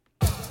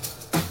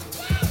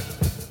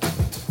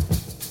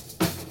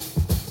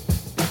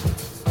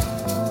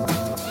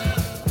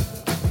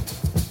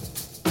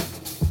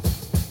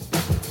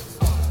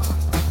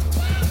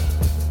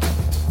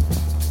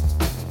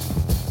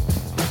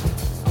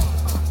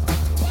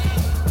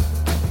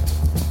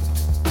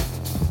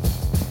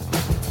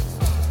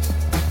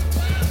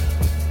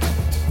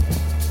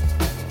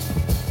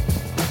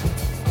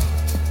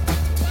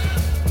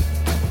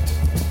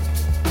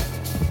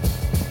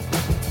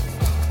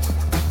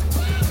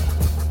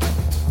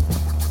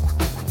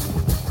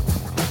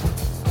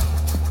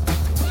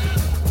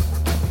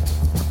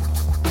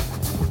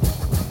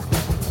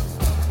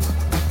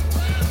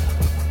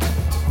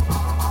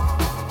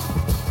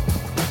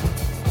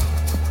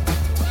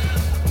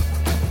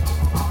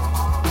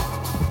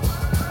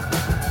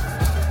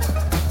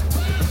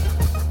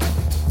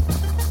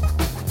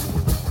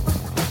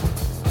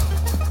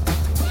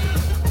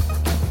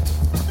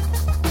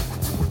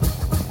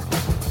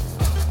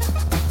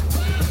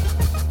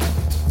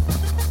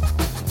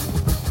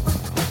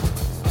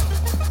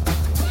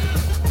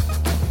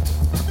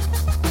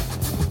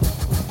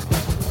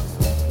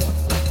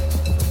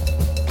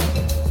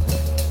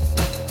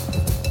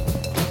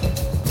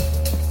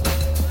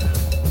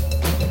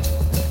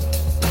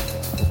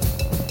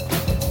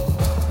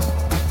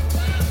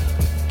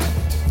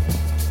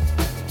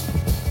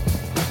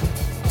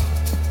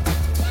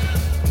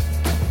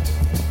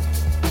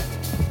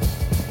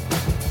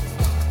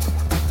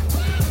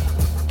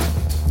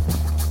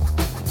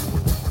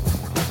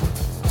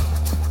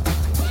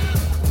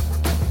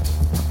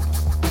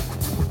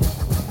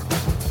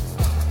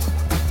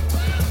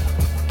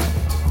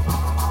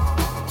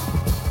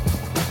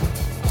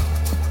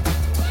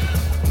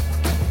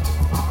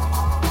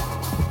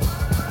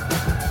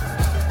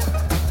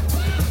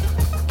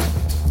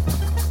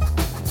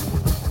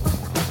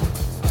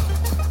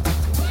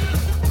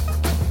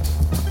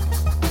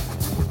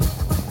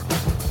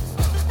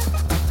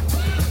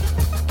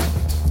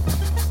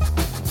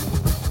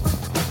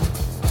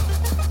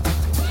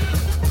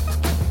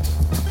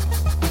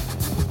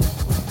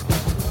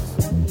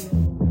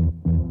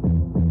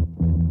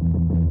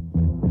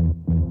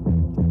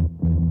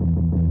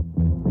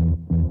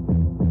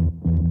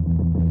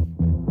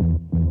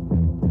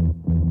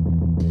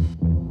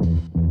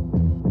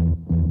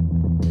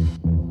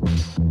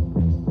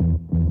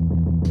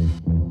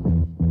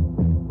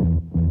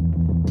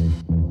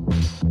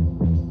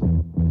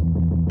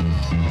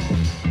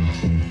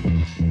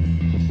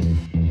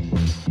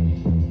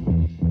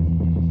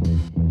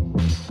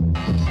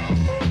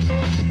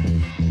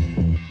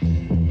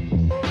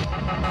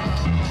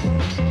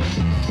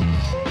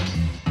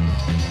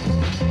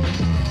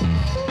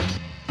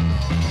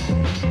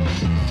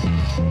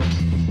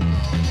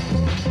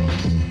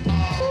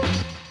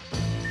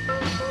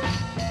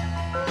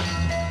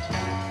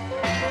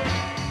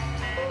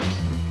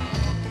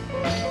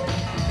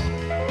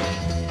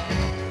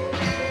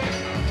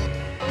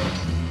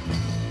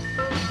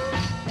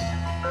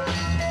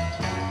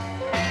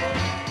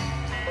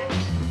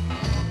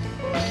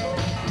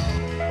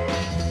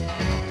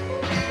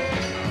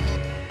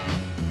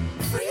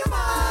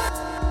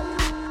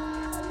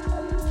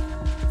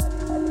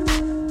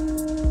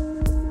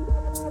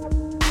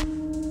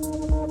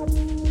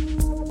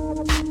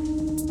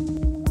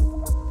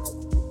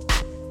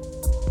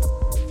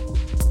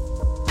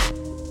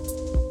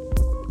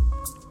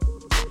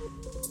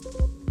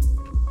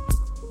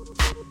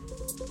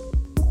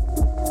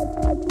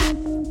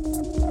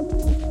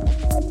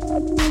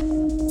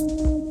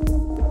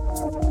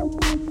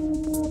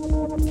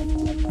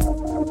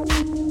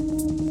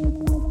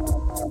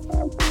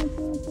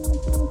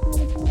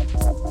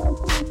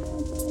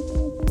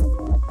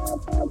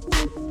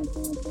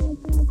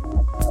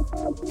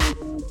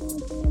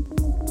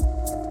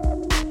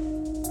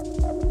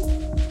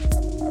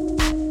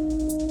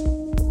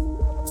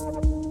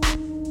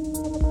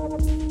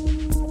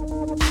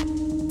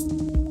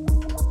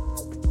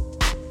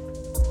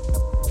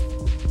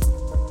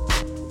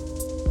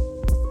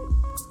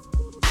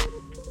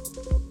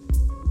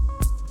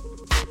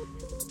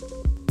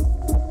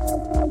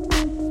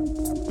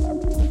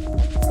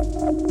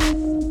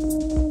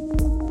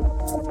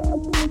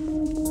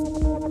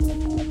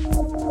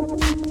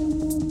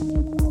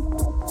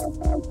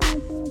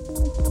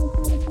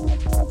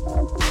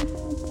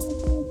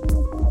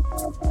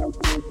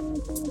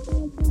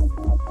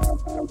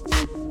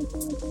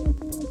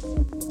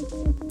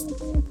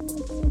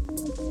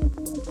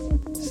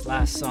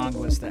 Last song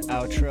was the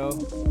outro.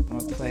 I'm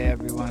gonna play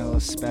everyone a little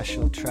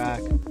special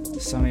track.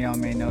 Some of y'all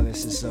may know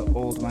this is an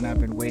old one I've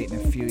been waiting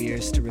a few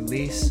years to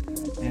release,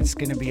 and it's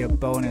gonna be a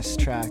bonus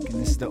track, and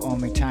this is the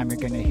only time you're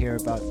gonna hear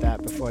about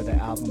that before the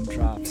album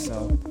drops,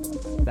 so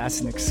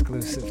that's an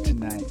exclusive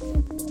tonight.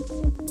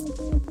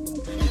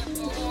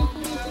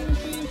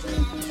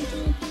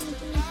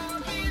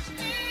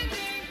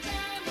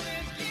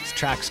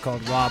 track's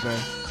called Robber.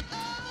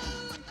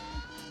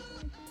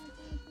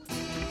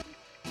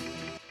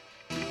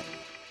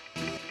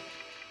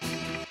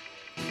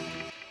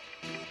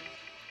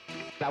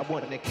 I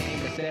wouldn't have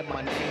came and said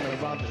my name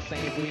and run the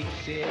same weak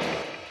shit.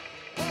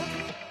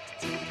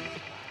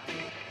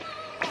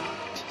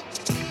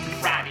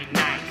 Friday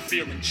night,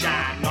 feeling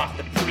John off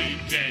the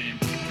pregame.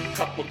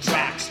 Couple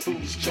tracks,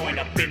 fools join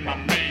up in my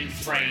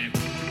mainframe.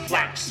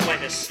 Black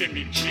sweater,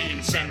 skinny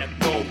jeans, and a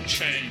gold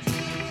chain.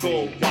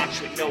 Gold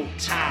watch with no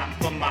time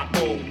for my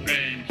old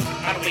name.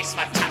 I don't waste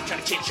my time trying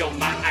to change your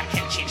mind. I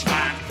can't change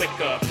mine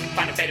quicker.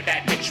 Find a better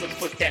bad bitch with a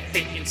foot that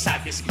fit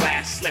inside this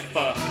glass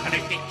slipper. I know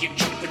you think you're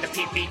cute with the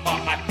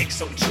PBR. I think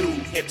so too,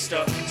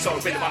 hipster. So I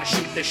really wanna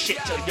shoot this shit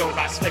till your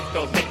eyes flicker.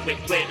 Liquid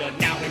glitter.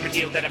 Now every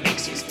deal that I make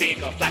seems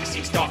bigger. Black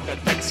seems darker,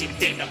 red seems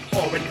thinner.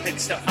 Orange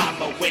pinster,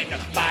 I'm a winner.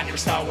 Binary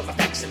star with my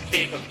facts and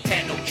bigger.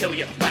 Pen will kill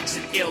you, wax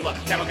and iller.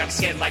 Now I got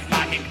scared like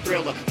my name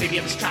Thriller. Maybe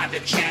I'm just trying to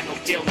channel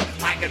dealer.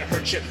 I ain't gonna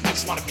hurt you, I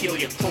just wanna peel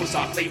your clothes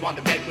off. Lay you on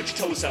the bed with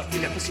your toes up.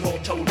 Leave that pussy hole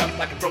toed up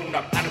like a grown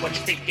up. I know what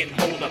you're thinking,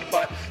 hold up,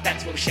 but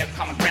that's where we share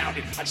common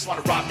grounded. I just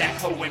wanna rob that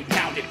hoe and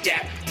pound it.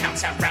 Dap, pound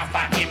sound round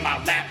five in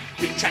my lap.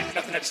 Leave track for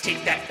nothing, I just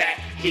take that back.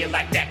 Here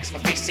like that, cause my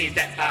face say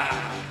that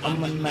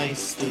I'm a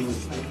nice dude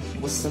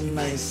with some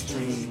nice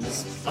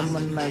dreams. I'm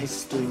a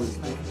nice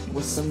dude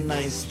with some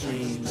nice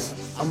dreams.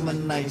 I'm a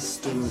nice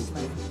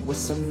dude with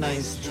some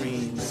nice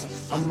dreams.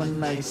 I'm a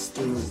nice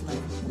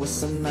dude with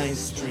some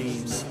nice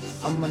dreams.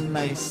 I'm a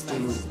nice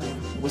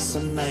dude with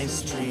some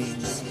nice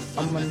dreams.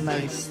 I'm a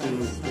nice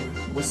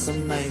dude with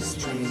some nice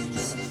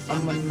dreams.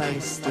 I'm a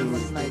nice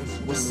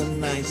dude with some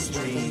nice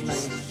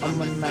dreams.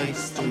 I'm a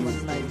nice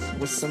dude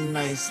with some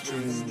nice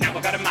dreams. Now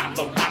I got a mind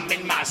blow, I'm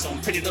in my zone.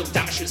 Pretty little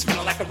diamond shoes,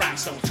 spinning like a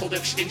rhinestone. Told her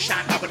if she didn't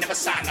shine, I would never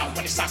sign on.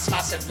 When you saw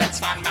smile, said let's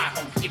find my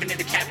home. Even in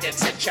the cabinet,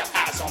 set your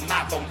eyes on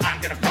my bone.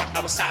 I'm gonna front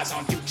our size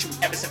on you two.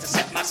 Ever since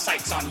I set my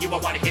sights on you, I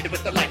wanna hit it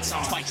with the lights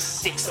on.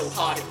 Twice, dick so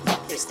hard and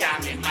fuck this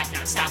diamond. Might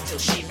not stop till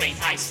she rain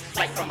ice.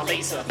 Light from a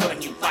laser, her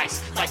new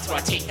vice. Lights where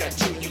I take her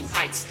to new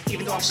heights.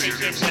 Even though I'm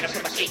shaking, when I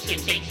put my cake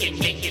in, bacon,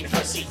 making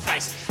her see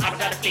price. I don't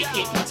gotta fake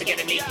it, once I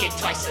get a naked,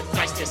 twice or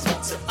thrice, just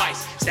won't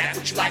suffice. Is that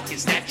what you like?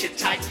 Is that your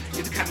type?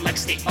 You're the kind of like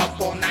stay up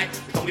all night.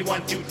 With only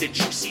one dude that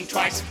you've seen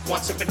twice.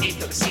 Once her beneath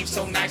her, it seems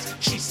so nice.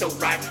 She's so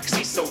right, cause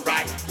he's so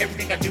right.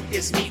 Everything I do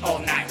is me all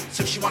night.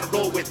 So if she wanna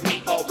roll with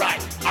me,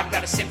 alright. I've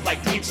got to sip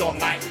like dreams all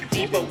night.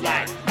 Devo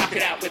light, knock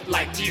it out with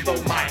like Devo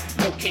mind.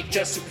 No cake,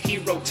 just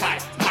superhero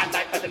type.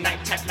 Highlight of the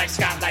night, type like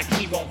skylight,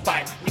 he won't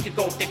bite. We could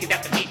go thinking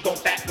that the beat go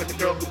back with a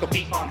girl who could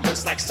beat on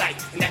hers like sight.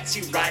 And that's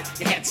you, right?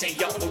 Your hands saying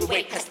yo, no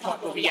wait, cause the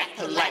point where we act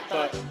polite,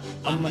 but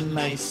I'm a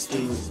nice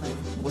dude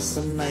with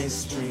some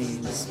nice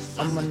dreams.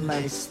 I'm a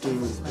nice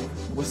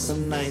dude with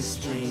some nice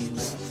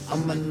dreams.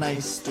 I'm a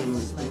nice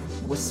dude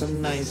with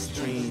some nice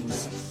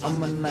dreams.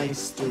 I'm a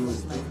nice dude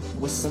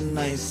with some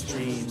nice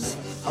dreams.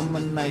 I'm a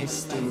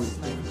nice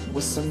dude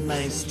with some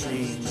nice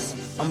dreams.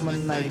 I'm a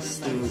nice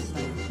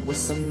dude with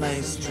some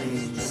nice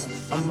dreams.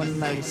 I'm a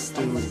nice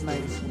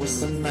dude with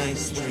some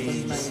nice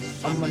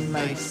dreams. I'm a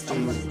nice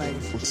dude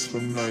with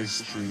some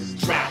nice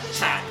dreams. drop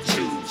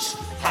tattoos,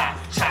 hot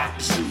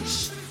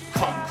tattoos.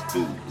 Kung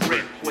fu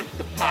grip with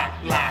the pot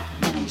lock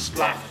moves.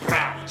 Block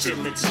rock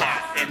till it's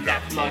hot and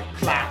that blood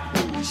clot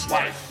moves.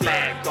 White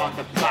flag on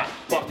the block,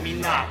 but me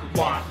not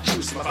want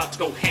juice. I'm about to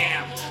go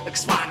ham, like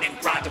spine and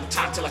grind over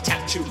time till I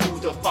tattoo who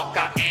the fuck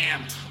I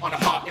am. On a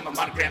heart in my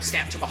monogram,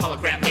 stamp to my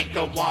hologram, make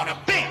her wanna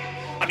bang.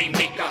 I mean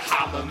make her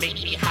holler, make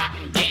me hot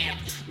and damp.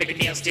 Make her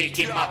nails dig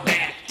in my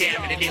back,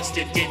 damn it, the nails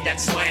did that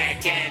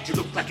swag. And you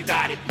look like you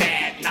got it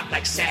bad, not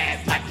like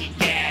sad, like he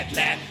gad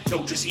lad. No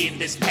drizzy in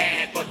this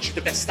pad, but you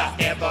the best I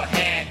ever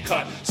had.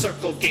 Cut,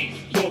 circle game,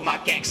 you're my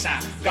gang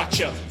sign.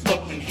 Gotcha,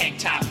 floating hang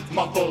time,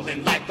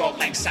 mumbling like all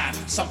lang sign.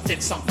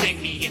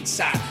 Something me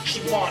inside. She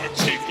wanna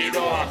take it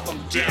off, I'm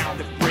down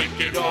to break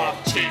it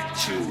off. Take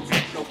two,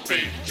 ain't no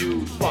fake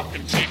dude,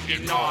 fucking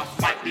taking off.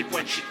 Might be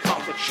when she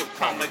come, but she'll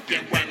come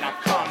again when I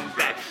come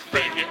back.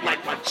 Bang it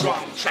like my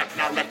drum track,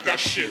 now let that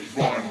shit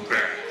run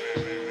back.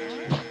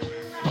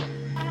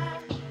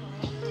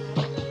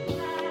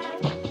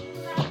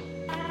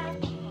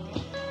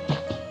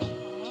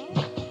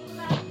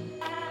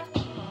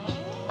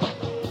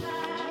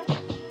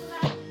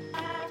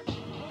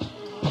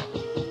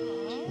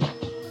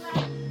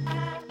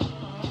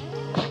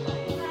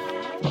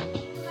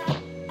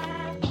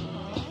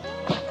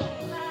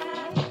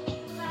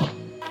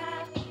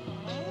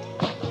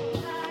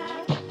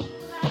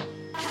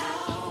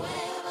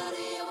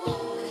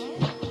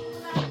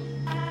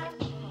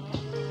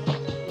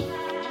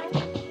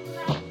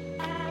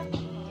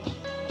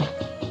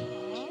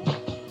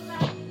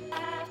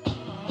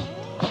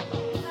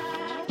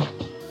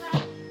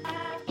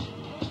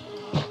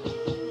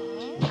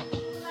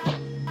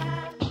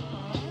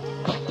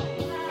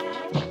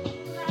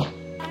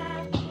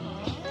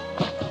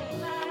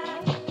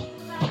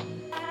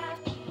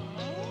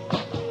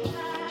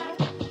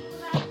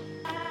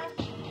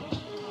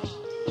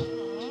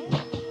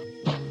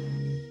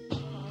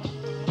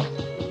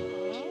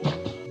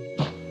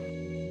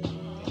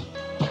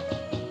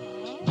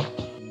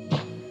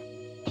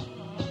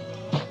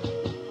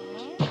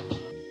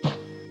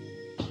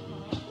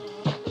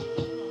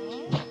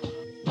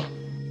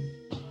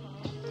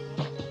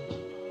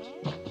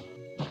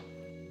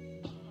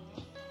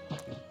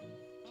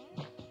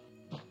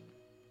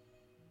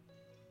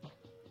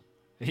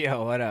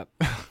 Yo, what up?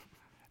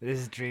 This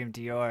is Dream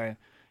Dior,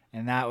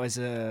 and that was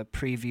a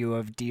preview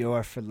of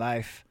Dior for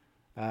Life.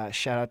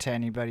 Shout out to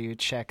anybody who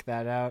checked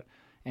that out.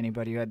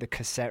 Anybody who had the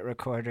cassette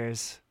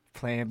recorders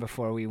playing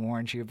before we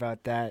warned you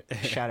about that.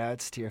 Shout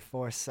outs to your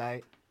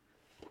foresight.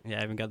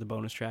 Yeah, I even got the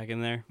bonus track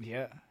in there.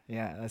 Yeah,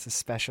 that's a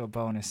special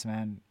bonus,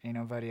 man. Ain't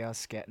nobody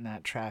else getting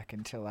that track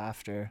until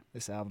after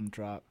this album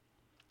drop.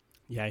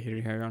 Yeah,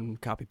 you hear it on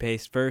Copy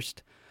Paste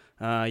first.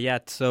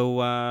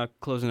 So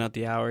closing out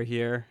the hour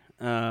here.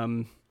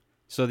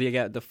 So you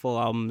got the full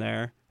album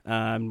there.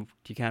 Do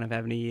you kind of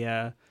have any,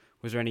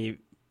 was there any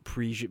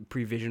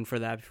prevision for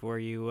that before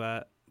you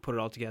put it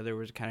all together, or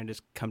was it kind of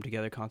just come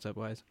together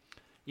concept-wise?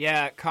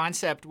 Yeah,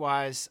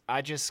 concept-wise,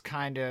 I just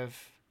kind of,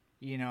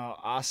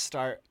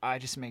 I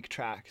just make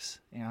tracks.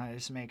 I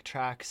just make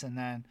tracks, and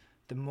then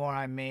the more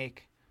I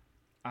make,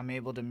 I'm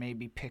able to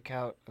maybe pick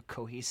out a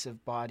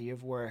cohesive body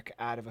of work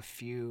out of a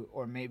few,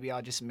 or maybe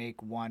I'll just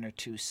make one or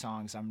two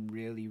songs I'm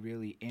really,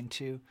 really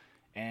into,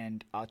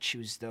 and I'll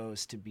choose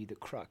those to be the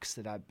crux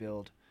that I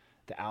build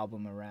the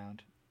album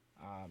around.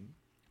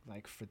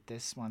 Like for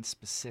this one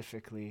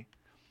specifically,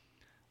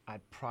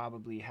 I'd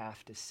probably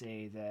have to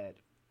say that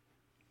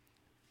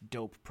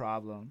Dope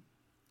Problem,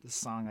 the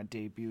song I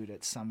debuted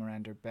at Summer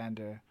Ender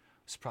Bender,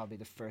 was probably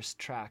the first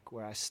track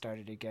where I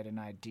started to get an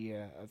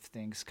idea of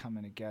things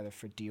coming together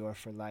for Dior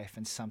for Life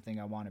and something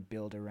I want to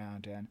build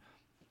around. And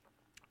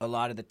a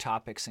lot of the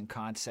topics and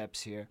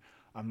concepts here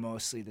are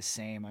mostly the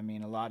same. I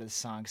mean, a lot of the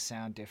songs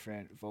sound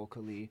different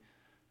vocally,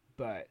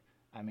 but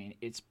I mean,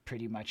 it's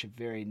pretty much a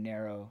very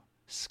narrow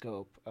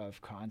scope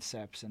of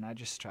concepts, and I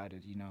just try to,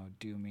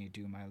 do me,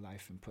 do my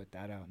life, and put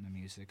that out in the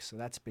music. So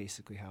that's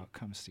basically how it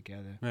comes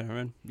together.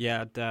 Right.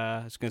 Yeah,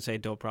 I was going to say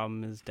Dope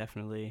Problem is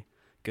definitely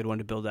a good one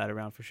to build that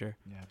around for sure.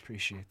 Yeah,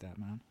 appreciate that,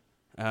 man.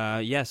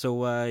 So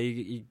what are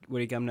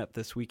you coming up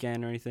this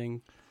weekend or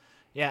anything?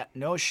 Yeah,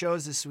 no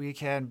shows this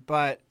weekend,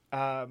 but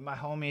my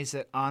homies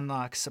at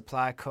Unlock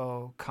Supply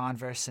Co.,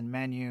 Converse, and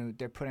Menu,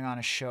 they're putting on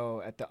a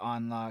show at the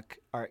Unlock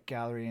Art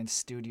Gallery and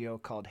Studio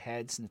called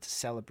Heads, and it's a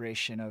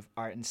celebration of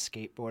art and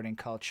skateboarding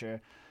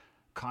culture.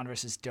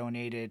 Converse has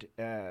donated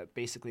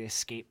basically a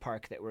skate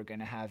park that we're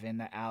going to have in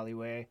the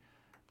alleyway,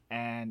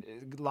 and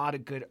a lot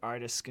of good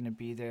artists going to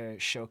be there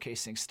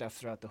showcasing stuff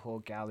throughout the whole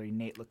gallery.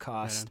 Nate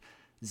Lacoste,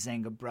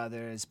 Zenga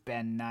Brothers,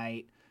 Ben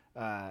Knight,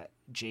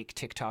 Jake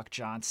TikTok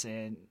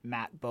Johnson,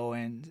 Matt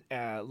Bowen,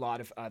 a lot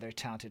of other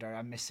talented art.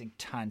 I'm missing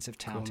tons of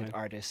talented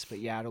artists, but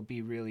yeah, it'll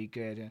be really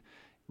good.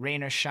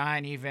 Rain or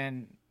shine,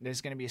 even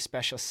there's going to be a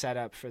special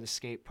setup for the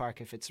skate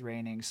park if it's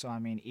raining. So I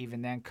mean,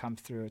 even then, come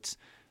through. It's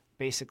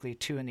basically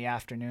 2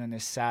 p.m.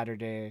 this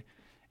Saturday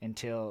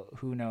until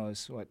who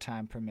knows what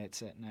time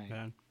permits at night.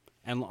 Yeah.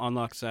 And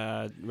Unlock's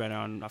right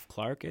on off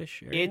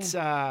Clark-ish area? It's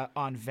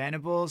on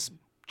Venables,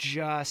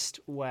 just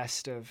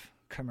west of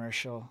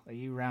Commercial.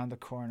 You round the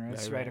corner.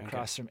 It's right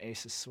across from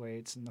Ace of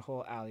Suede's, and the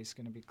whole alley's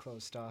going to be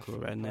closed off. Cool,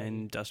 right in the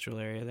industrial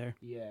area there.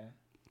 Yeah.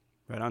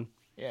 Right on.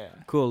 Yeah.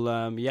 Cool.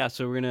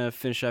 So we're going to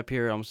finish up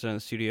here. Almost done in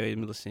the studio. You've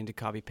been listening to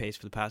Copy Paste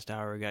for the past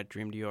hour. We got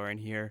Dream Dior in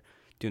here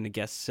doing the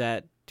guest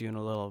set, doing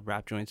a little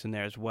rap joints in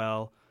there as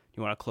well.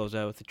 You want to close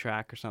out with a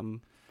track or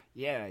something?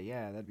 Yeah,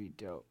 that'd be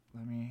dope.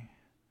 Let me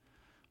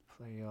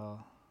play y'all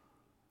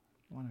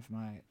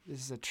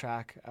this is a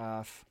track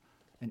off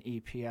an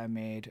EP I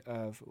made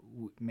of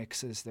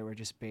mixes that were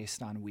just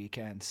based on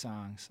weekend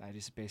songs. I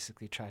just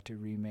basically tried to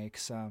remake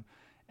some,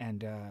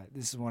 and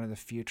this is one of the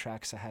few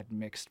tracks I had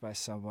mixed by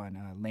someone.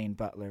 Lane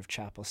Butler of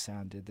Chapel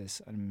Sound did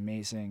this, an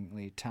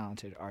amazingly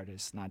talented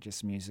artist, not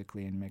just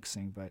musically and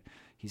mixing, but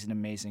he's an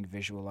amazing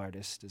visual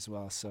artist as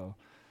well, so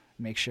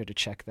make sure to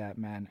check that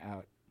man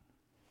out.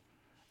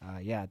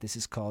 This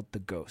is called The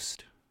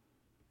Ghost.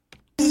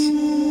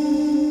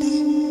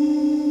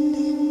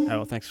 Oh,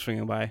 well, thanks for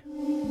swinging by.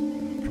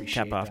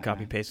 Cap off,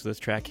 copy paste with this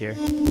track here.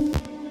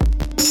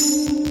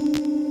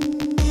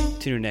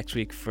 Tune in next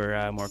week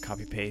for more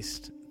copy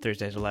paste.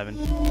 Thursdays 11.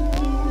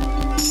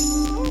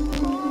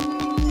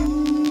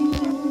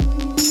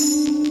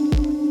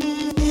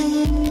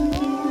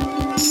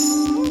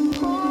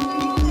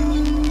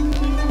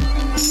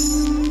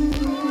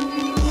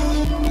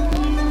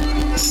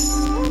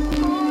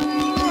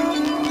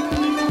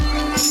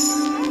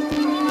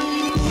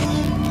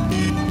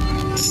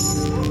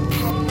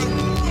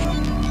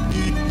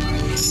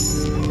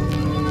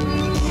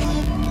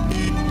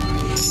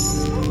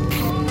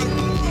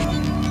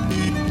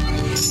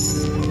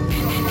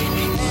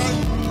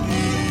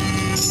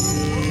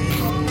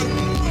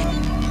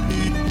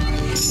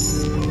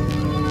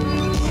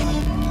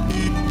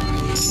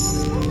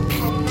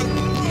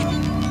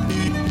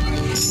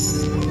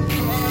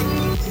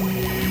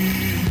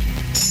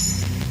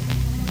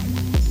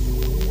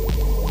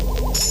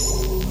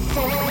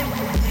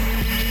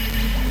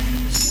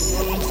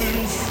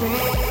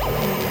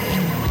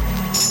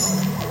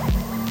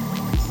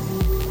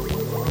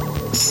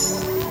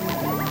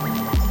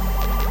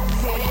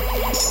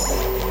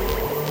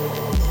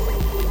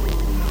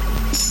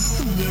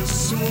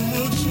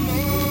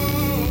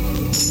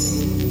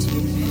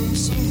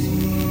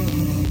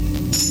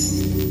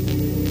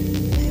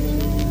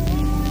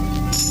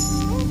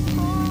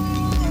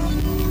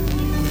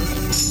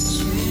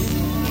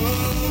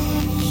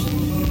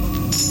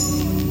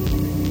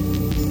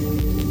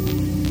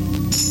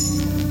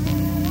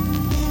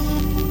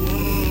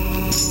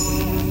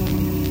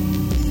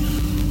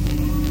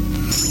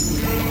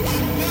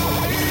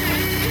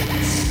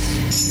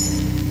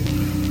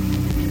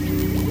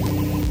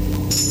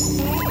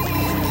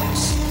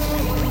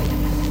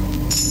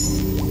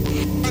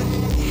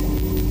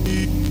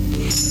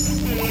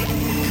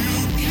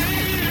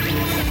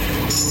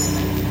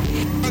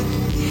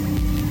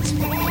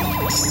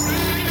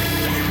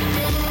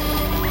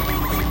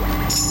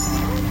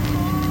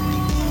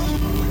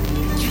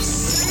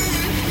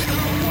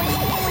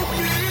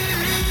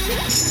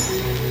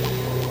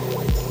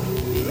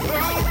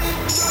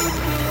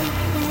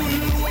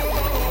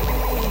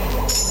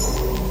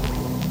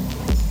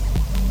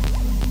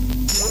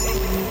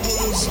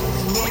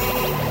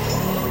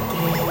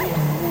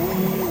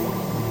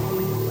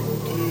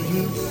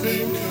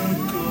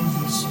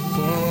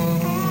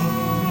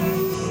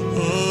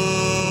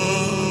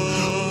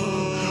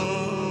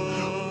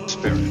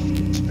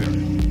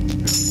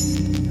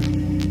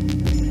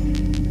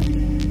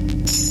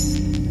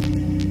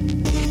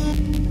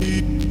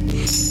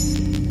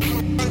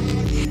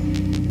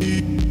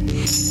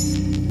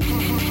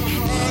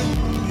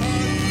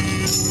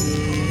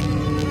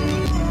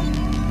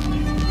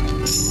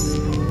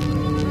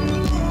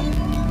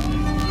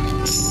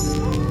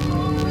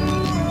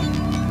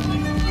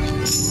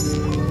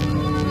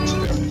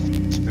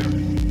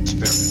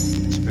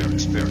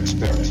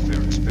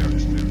 Spirit.